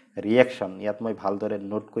এন্ডোথাৰ্মিক ৰিয়েকশন ইয়াত মই ভালদৰে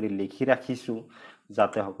নোট কৰি লিখি ৰাখিছো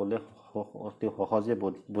যাতে সকলোৱে অতি সহজে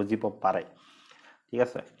বুজিব পাৰে ঠিক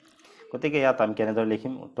আছে গতিকে ইয়াত আমি কেনেদৰে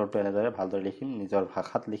লিখিম উত্তৰটো এনেদৰে ভালদৰে লিখিম নিজৰ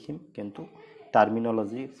ভাষাত লিখিম কিন্তু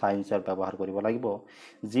টাৰ্মিনোলজি সায়েন্সৰ ব্যৱহাৰ কৰিব লাগিব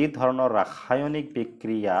যি ধৰণৰ ৰাসায়নিক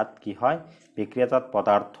বিক্ৰিয়াত কি হয় বিক্ৰিয়াজাত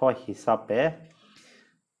পদাৰ্থ হিচাপে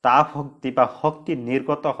তাপ শক্তি বা শক্তি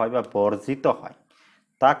নিৰ্গত হয় বা বৰ্জিত হয়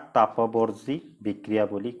তাক তাপবৰ্জী বিক্ৰিয়া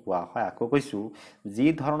বুলি কোৱা হয় আকৌ কৈছো যি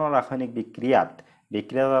ধৰণৰ ৰাসায়নিক বিক্ৰিয়াত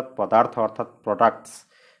বিক্ৰিয়াজাত পদাৰ্থ অৰ্থাৎ প্ৰডাক্টস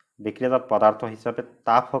বিক্ৰিয়াজাত পদাৰ্থ হিচাপে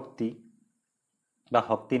তাপ শক্তি বা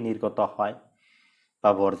শক্তি নিৰ্গত হয় বা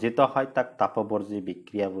বৰ্জিত হয় তাক তাপবৰ্জী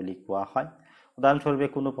বিক্ৰিয়া বুলি কোৱা হয় উদাহৰণস্বৰূপে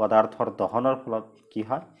কোনো পদাৰ্থৰ দহনৰ ফলত কি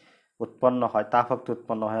হয় উৎপন্ন হয় তাপ শক্তি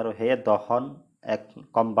উৎপন্ন হয় আৰু সেই দহন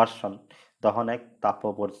এক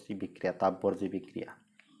তাপবৰ্জী বিক্ৰিয়া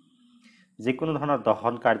যিকোনো ধৰণৰ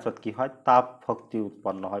দহন কাৰ্যত কি হয় তাপ শক্তি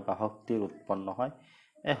উৎপন্ন হয় বা শক্তিৰ উৎপন্ন হয়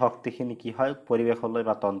এই শক্তিখিনি কি হয় পৰিবেশলৈ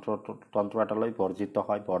বা তন্ত্ৰ এটালৈ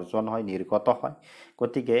বৰ্জন হয় নিৰ্গত হয়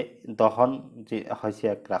গতিকে দহন যি হৈছে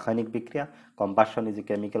এক ৰাসায়নিক বিক্ৰিয়া কম্বাসন ইজ এ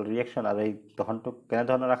কেমিকেল ৰিয়েকশন আৰু এই দহনটো কেনে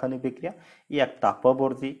ধৰণৰ ৰাসায়নিক বিক্ৰিয়া ই এক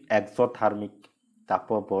তাপবৰ্জী এক্সোথাৰ্মিক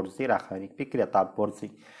তাপবৰ্জী ৰাসায়নিক বিক্ৰিয়া তাপবৰ্জী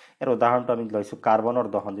এৰ উদাহৰণটো আমি লৈছো কাৰ্বনৰ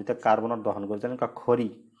দহন যেতিয়া কাৰ্বনৰ দহন কৰি যেনেকা খৰি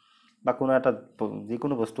বা কোনো এটা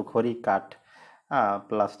যিকোনো বস্তু খৰি কাঠ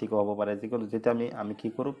প্লাষ্টিক হ'ব পাৰে যিকোনো যেতিয়া আমি কি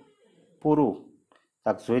কৰো পুৰো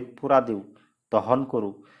তাক জুইত পুৰা দিও দহন কৰো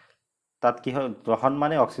তাত কি হয় দহন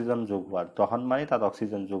মানে অক্সিজেন যোগ হোৱা দহন মানে তাত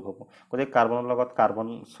অক্সিজেন যোগ হ'ব গতিকে কাৰ্বনৰ লগত কাৰ্বন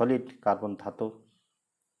সলিড কাৰ্বন ধাতু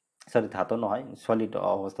ধাতু নহয় সলিড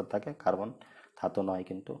অৱস্থাত থাকে কাৰ্বন ধাতু নহয়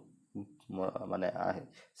কিন্তু মানে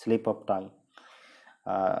স্লিপ অফ টাং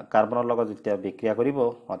কাৰ্বনৰ লগত যেতিয়া বিক্ৰিয়া কৰিব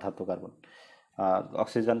ধাতু কাৰ্বন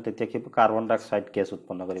অক্সিজেন তেতিয়া কি কাৰ্বন ডাই অক্সাইড গেছ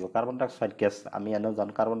উৎপন্ন কৰিব কাৰ্বন ডাই অক্সাইড গেছ আমি এনেও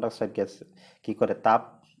জানো কাৰ্বন ডাই অক্সাইড গেছ কি কৰে তাপ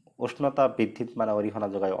উষ্ণতা বৃদ্ধিত মানে অৰিহণা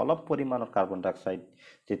যোগায় অলপ পৰিমাণৰ কাৰ্বন ডাই অক্সাইড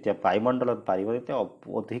যেতিয়া বায়ুমণ্ডলত বাঢ়িব তেতিয়া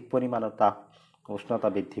অধিক পৰিমাণৰ তাপ উষ্ণতা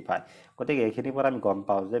বৃদ্ধি পায় গতিকে এইখিনিৰ পৰা আমি গম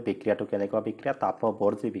পাওঁ যে বিক্ৰিয়াটো কেনেকুৱা বিক্ৰিয়া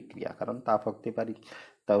তাপবৰ্জী বিক্ৰিয়া কাৰণ তাপ শক্তি বাঢ়ি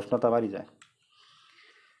উষ্ণতা বাঢ়ি যায়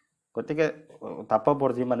গতিকে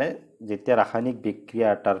তাপবৰ্জী মানে যেতিয়া ৰাসায়নিক বিক্ৰিয়া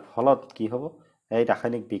তাৰ ফলত কি হ'ব এই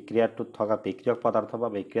ৰাসায়নিক বিক্ৰিয়াটোত থকা বিক্ৰিয়ক পদাৰ্থ বা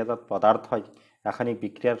বিক্ৰিয়াজাত পদাৰ্থই ৰাসায়নিক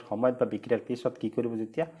বিক্ৰিয়াৰ সময়ত বা বিক্ৰিয়াৰ পিছত কি কৰিব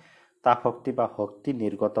যেতিয়া তাপ শক্তি বা শক্তি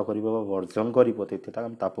নিৰ্গত কৰিব বা বৰ্জন কৰিব তেতিয়া তাক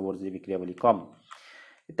আমি তাপবৰ্জী বিক্ৰিয়া বুলি ক'ম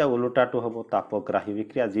এটা ওলোটাটো হ'ব তাপগ্ৰাহী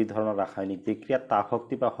বিক্ৰিয়া যি ধৰণৰ ৰাসায়নিক বিক্ৰিয়া তাপ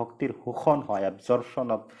শক্তি বা শক্তিৰ শোষণ হয় absorption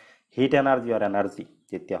of heat energy or energy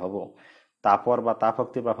যেতিয়া হ'ব তাপৰ বা তাপ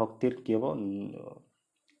শক্তি বা শক্তিৰ কি হ'ব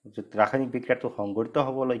ৰাসায়নিক বিক্ৰিয়াটো সংঘটিত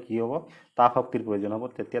হ'বলৈ কি হ'ব তাপ শক্তিৰ প্ৰয়োজন হ'ব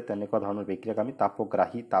তেতিয়া তেনেকুৱা ধৰণৰ বিক্ৰিয়াক আমি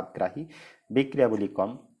তাপগ্ৰাহী বিক্ৰিয়া বুলি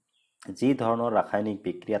ক'ম যি ধৰণৰ ৰাসায়নিক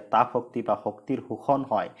বিক্ৰিয়া তাপ শক্তি বা শক্তিৰ শোষণ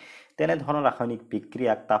হয় তেনে ধৰণৰ ৰাসায়নিক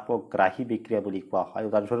বিক্ৰিয়াক তাপগ্ৰাহী বিক্ৰিয়া বুলি কোৱা হয়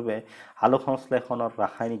উদাহৰণস্বৰূপে আলোক সংশ্লেষণৰ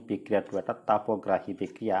ৰাসায়নিক বিক্ৰিয়াটো এটা তাপগ্ৰাহী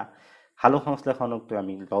বিক্ৰিয়া আলোক সংশ্লেষণকটো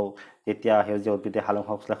আমি লওঁ যেতিয়া সেউজীয়া উদ্ভিদে আলোক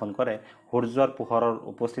সংশ্লেষণ কৰে সূৰ্যৰ পোহৰৰ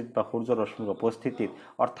উপস্থিত বা সূৰ্যৰ ৰশ্মিৰ উপস্থিতিত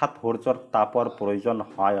অৰ্থাৎ সূৰ্যৰ তাপৰ প্ৰয়োজন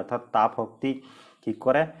হয় অৰ্থাৎ তাপ শক্তি কি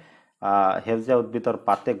কৰে সেউজীয়া উদ্ভিদৰ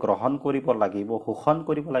পাতে গ্ৰহণ কৰিব লাগিব শোষণ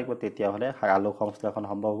কৰিব লাগিব তেতিয়াহ'লে আলোক সংশ্লেষণ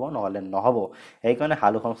সম্ভৱ হ'ব নহ'লে নহ'ব সেইকাৰণে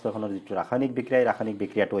আলোক সংশ্লেষণৰ যিটো ৰাসায়নিক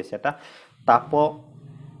বিক্ৰিয়াটো হৈছে এটা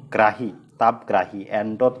তাপগ্ৰাহী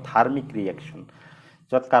এণ্ডোথাৰ্মিক ৰিয়েকশ্যন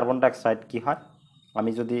য'ত কাৰ্বন ডাই অক্সাইড কি হয়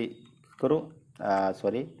আমি যদি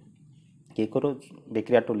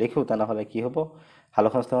বিক্ৰিয়াটো লিখোঁ তেনেহ'লে কি হ'ব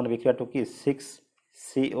আলোক সংশ্লেষণৰ বিক্ৰিয়াটো কি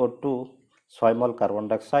 6CO2 6 মল কাৰ্বন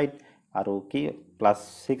ডাই অক্সাইড আৰু কি প্লাছ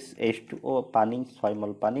 6H2O পানী 6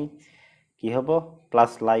 মল পানী কি হ'ব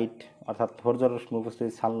প্লাছ লাইট অৰ্থাৎ সূৰ্যৰ ৰশ্মি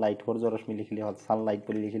উপস্থিতি ছানলাইট সূৰ্যৰ ৰশ্মি লিখিলে হ'ল ছানলাইট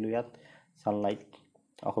বুলি লিখিলোঁ ইয়াত ছানলাইট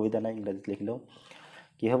অসুবিধা নাই ইংৰাজীত লিখিলেও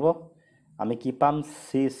কি হ'ব আমি কি পাম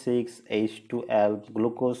C6H2L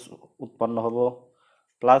গ্লুকোজ উৎপন্ন হ'ব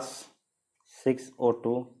প্লাছ 6O2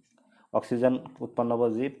 অক্সিজেন উৎপন্ন হ'ব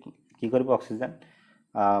যি কি কৰিব অক্সিজেন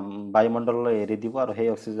বায়ুমণ্ডললৈ এৰি দিব আৰু সেই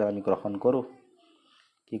অক্সিজেন আমি গ্ৰহণ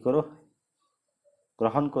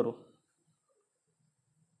কৰোঁ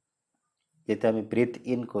যেতিয়া আমি ব্ৰিথ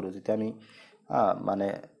ইন কৰোঁ যেতিয়া আমি মানে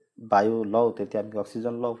বায়ু লওঁ তেতিয়া আমি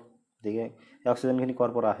অক্সিজেন লওঁ গতিকে এই অক্সিজেনখিনি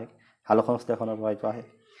ক'ৰ পৰা আহে আলোক সংশ্লেষণৰ পৰা আহে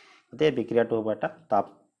গতিকে এই বিক্ৰিয়াটো হ'ব এটা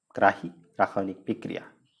তাপগ্ৰাহী ৰাসায়নিক বিক্ৰিয়া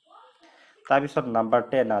তাৰপিছত নাম্বাৰ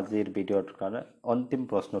 10 আজিৰ ভিডিঅ'ৰ কাৰণে অন্তিম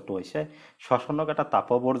প্ৰশ্নটো হৈছে শ্বসনক এটা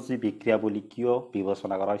তাপবৰ্জী বিক্ৰিয়া বুলি কিয়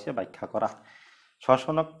বিবেচনা কৰা হৈছে ব্যাখ্যা কৰা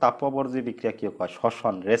শ্বসনক তাপবৰ্জী বিক্ৰিয়া কিয় কয়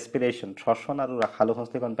শ্বসন ৰেস্পিৰেশ্যন শ্বসন আৰু আলোক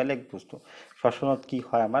সংশ্লেষণ বেলেগ বস্তু শ্বসনত কি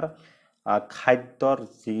হয় আমাৰ খাদ্যৰ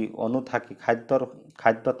যি অণু থাকে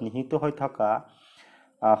খাদ্যত নিহিত হৈ থকা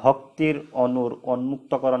শক্তিৰ অণুৰ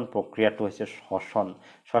উন্মুক্তকৰণ প্ৰক্ৰিয়াটো হৈছে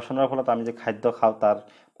শ্বসনৰ ফলত আমি যে খাদ্য খাওঁ তাৰ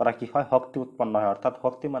পৰা কি হয় শক্তি উৎপন্ন হয় অৰ্থাৎ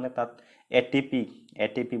শক্তি মানে তাত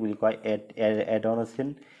এটিপি বুলি কয়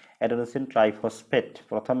এডেনোচিন ট্ৰাইফসফেট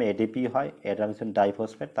প্ৰথমে এডিপি হয় এডেনোচিন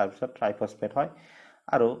ডাইফসফেট তাৰপিছত ট্ৰাইফসফেট হয়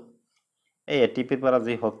আৰু এই এটিপিৰ পৰা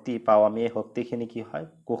যি শক্তি পাওঁ আমি এই শক্তিখিনি কি হয়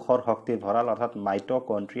কোষৰ শক্তিৰ ভঁৰাল অৰ্থাৎ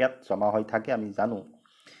মাইটকন্ড্ৰিয়াত জমা হৈ থাকে আমি জানো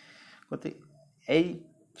গতিকে এই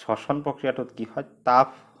শ্বসন প্ৰক্ৰিয়াটোত কি হয় তাপ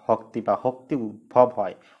শক্তি বা শক্তি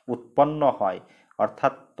উৎপন্ন হয়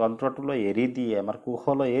অৰ্থাৎ তন্ত্ৰটোলৈ এৰি দিয়ে আমাৰ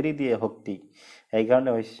কোষলৈ এৰি দিয়ে শক্তি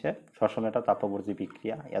সেইকাৰণে হৈছে শ্বসন এটা তাপবৰ্জী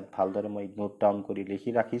বিক্ৰিয়া ইয়াত ভালদৰে মই নোট ডাউন কৰি লিখি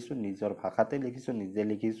ৰাখিছোঁ নিজৰ ভাষাতে লিখিছোঁ নিজে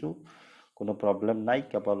লিখিছোঁ কোনো প্ৰব্লেম নাই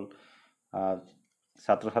কেৱল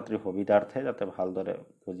ছাত্ৰ ছাত্ৰীৰ সুবিধাৰ্থে যাতে ভালদৰে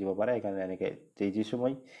বুজিব পাৰে সেইকাৰণে এনেকৈ দিছোঁ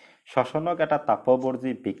মই শ্বসনক এটা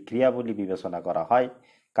তাপবৰ্জী বিক্ৰিয়া বুলি বিবেচনা কৰা হয়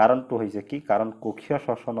কাৰণটো হৈছে কি কাৰণ কোষীয়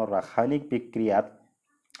শ্বসনৰ ৰাসায়নিক বিক্ৰিয়াত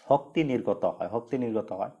শক্তি নিৰ্গত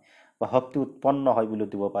হয় বা শক্তি উৎপন্ন হয় বুলি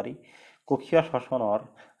দিব পাৰি কোষীয় শ্বসনৰ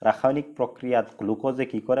ৰাসায়নিক প্ৰক্ৰিয়াত গ্লুকোজে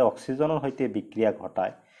কি কৰে অক্সিজেনৰ সৈতে বিক্ৰিয়া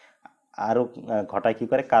ঘটাই কি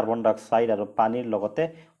কৰে কাৰ্বন ডাই অক্সাইড আৰু পানীৰ লগতে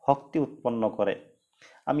শক্তি উৎপন্ন কৰে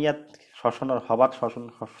আমি ইয়াত শ্বসনৰ সবাত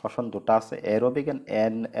শ্বসন দুটা আছে এৰবিক এণ্ড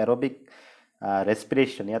এনএৰবিক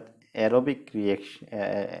ৰেস্পিৰেশ্যন ইয়াত এৰবিক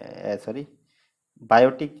ৰিয়েকশ্যন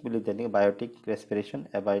বায়োটিক বুলি জানি বায়োটিক ৰেস্পিৰেশ্যন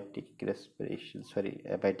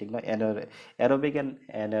এৰবিক এণ্ড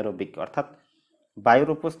এনএৰবিক অৰ্থাৎ বায়ুৰ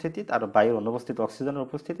উপস্থিতিত আৰু বায়ুৰ অনুপস্থিতিত অক্সিজেনৰ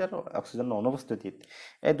উপস্থিতি আৰু অক্সিজেনৰ অনুপস্থিতিত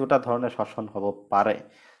এই দুটা ধৰণে শ্বসন হ'ব পাৰে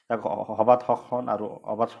তাক সবাত শ্বসন আৰু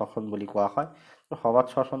অবাত শ্বসন বুলি কোৱা হয় সবাত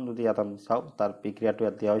শ্বসন যদি ইয়াত আমি চাওঁ তাৰ বিক্ৰিয়াটো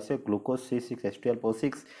ইয়াত দিয়া হৈছে গ্লুকোজ C6H12O6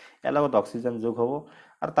 ইয়াৰ লগত অক্সিজেন যোগ হ'ব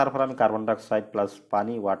আৰু তাৰ পৰা আমি কাৰ্বন ডাই অক্সাইড প্লাছ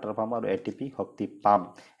পানী ৱাটাৰ পাম আৰু এটিপি শক্তি পাম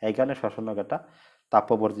সেইকাৰণে শ্বসনক এটা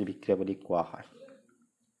তাপবৰ্জী বিক্ৰিয়া বুলি কোৱা হয়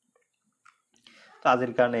তো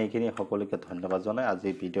আজিৰ কাৰণে এইখিনি সকলোকে ধন্যবাদ জনাই আজি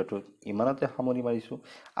ভিডিঅ'টো ইমানতে সামৰি মাৰিছোঁ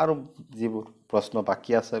আৰু যিবোৰ প্ৰশ্ন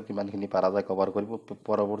বাকী আছে কিমানখিনি পাৰা যায় কভাৰ কৰিব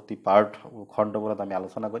পৰৱৰ্তী খণ্ডবোৰত আমি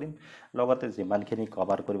আলোচনা কৰিম লগতে যিমানখিনি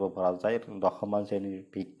কভাৰ কৰিব পৰা যায় দশমমান শ্ৰেণীৰ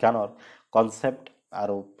বিজ্ঞানৰ কনচেপ্ট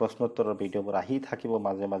আৰু প্ৰশ্নোত্তৰৰ ভিডিঅ'বোৰ আহি থাকিব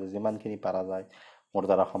মাজে মাজে যিমানখিনি পাৰা যায় মোৰ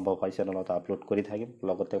দ্বাৰা সম্ভৱ হয় চেনেলত আপলোড কৰি থাকিম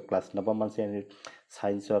লগতে ক্লাছ 9মান শ্ৰেণীৰ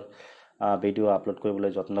ছায়েন্সৰ ভিডিঅ' আপলোড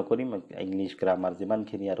কৰিবলৈ যত্ন কৰিম ইংলিছ গ্ৰামাৰ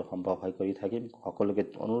যিমানখিনি আৰু সম্ভৱ হয় কৰি থাকিম সকলোকে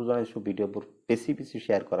অনুৰোধ জনাইছোঁ ভিডিঅ'বোৰ বেছি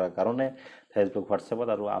শ্বেয়াৰ কৰাৰ কাৰণে ফেচবুক হোৱাটছএপত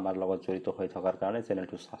আৰু আমাৰ লগত জড়িত হৈ থকাৰ কাৰণে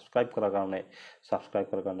চেনেলটো ছাবস্ক্ৰাইব কৰাৰ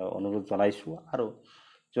কাৰণে অনুৰোধ জনাইছোঁ আৰু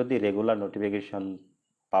যদি ৰেগুলাৰ নটিফিকেশ্যন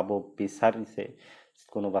পাব বিচাৰিছে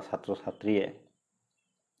কোনোবা ছাত্ৰ ছাত্ৰীয়ে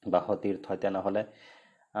বা সতীৰ্থ তেনেহ'লে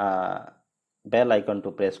বেল আইকনটো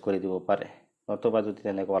প্ৰেছ কৰি দিব পাৰে নতুবা যদি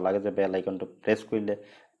তেনেকুৱা লাগে যে বেল আইকনটো প্ৰেছ কৰিলে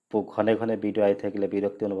ঘনে ঘনে ভিডিঅ' আহি থাকিলে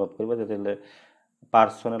বিৰক্তি অনুভৱ কৰিব তেতিয়াহ'লে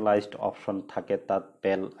পাৰ্চনেলাইজড অপশ্যন থাকে তাত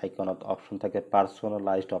বেল আইকনত অপশ্যন থাকে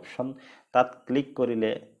পাৰ্চনেলাইজড অপশ্যন তাত ক্লিক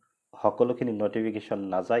কৰিলে সকলোখিনি নটিফিকেশ্যন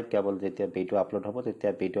নাযায় কেৱল যেতিয়া ভিডিঅ' আপলোড হ'ব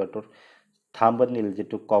তেতিয়া ভিডিঅ'টোৰ থাম্বনেইল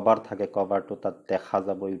যিটো কভাৰ থাকে কভাৰটো তাত দেখা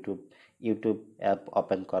যাব ইউটিউব এপ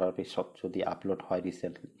অ'পেন কৰাৰ পিছত যদি আপলোড হয়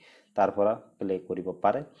ৰিচেণ্টলি তাৰ পৰা প্লে কৰিব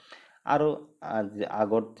পাৰে আৰু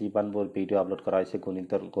আগত যিমানবোৰ ভিডিঅ' আপলোড কৰা হৈছে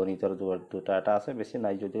গণিতৰ দুটা এটা আছে বেছি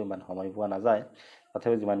নাই যদিও ইমান সময় পোৱা নাযায়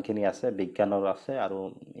তথাপি যিমানখিনি আছে বিজ্ঞানৰ আছে আৰু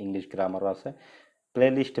ইংলিছ গ্ৰামাৰো আছে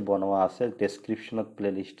প্লেলিষ্ট বনোৱা আছে ডেছক্ৰিপশ্যনত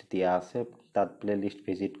প্লেলিষ্ট দিয়া আছে তাত প্লেলিষ্ট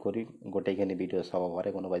ভিজিট কৰি গোটেইখিনি ভিডিঅ' চাব পাৰে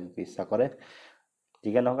কোনোবাই যদি ইচ্ছা কৰে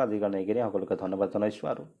যিকে নহওক আজিৰ কাৰণে এইখিনি সকলোকে ধন্যবাদ জনাইছোঁ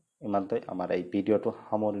আৰু ইমানতে আমাৰ এই ভিডিঅ'টো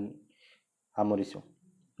সামৰিছোঁ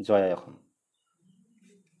জয় আই অসম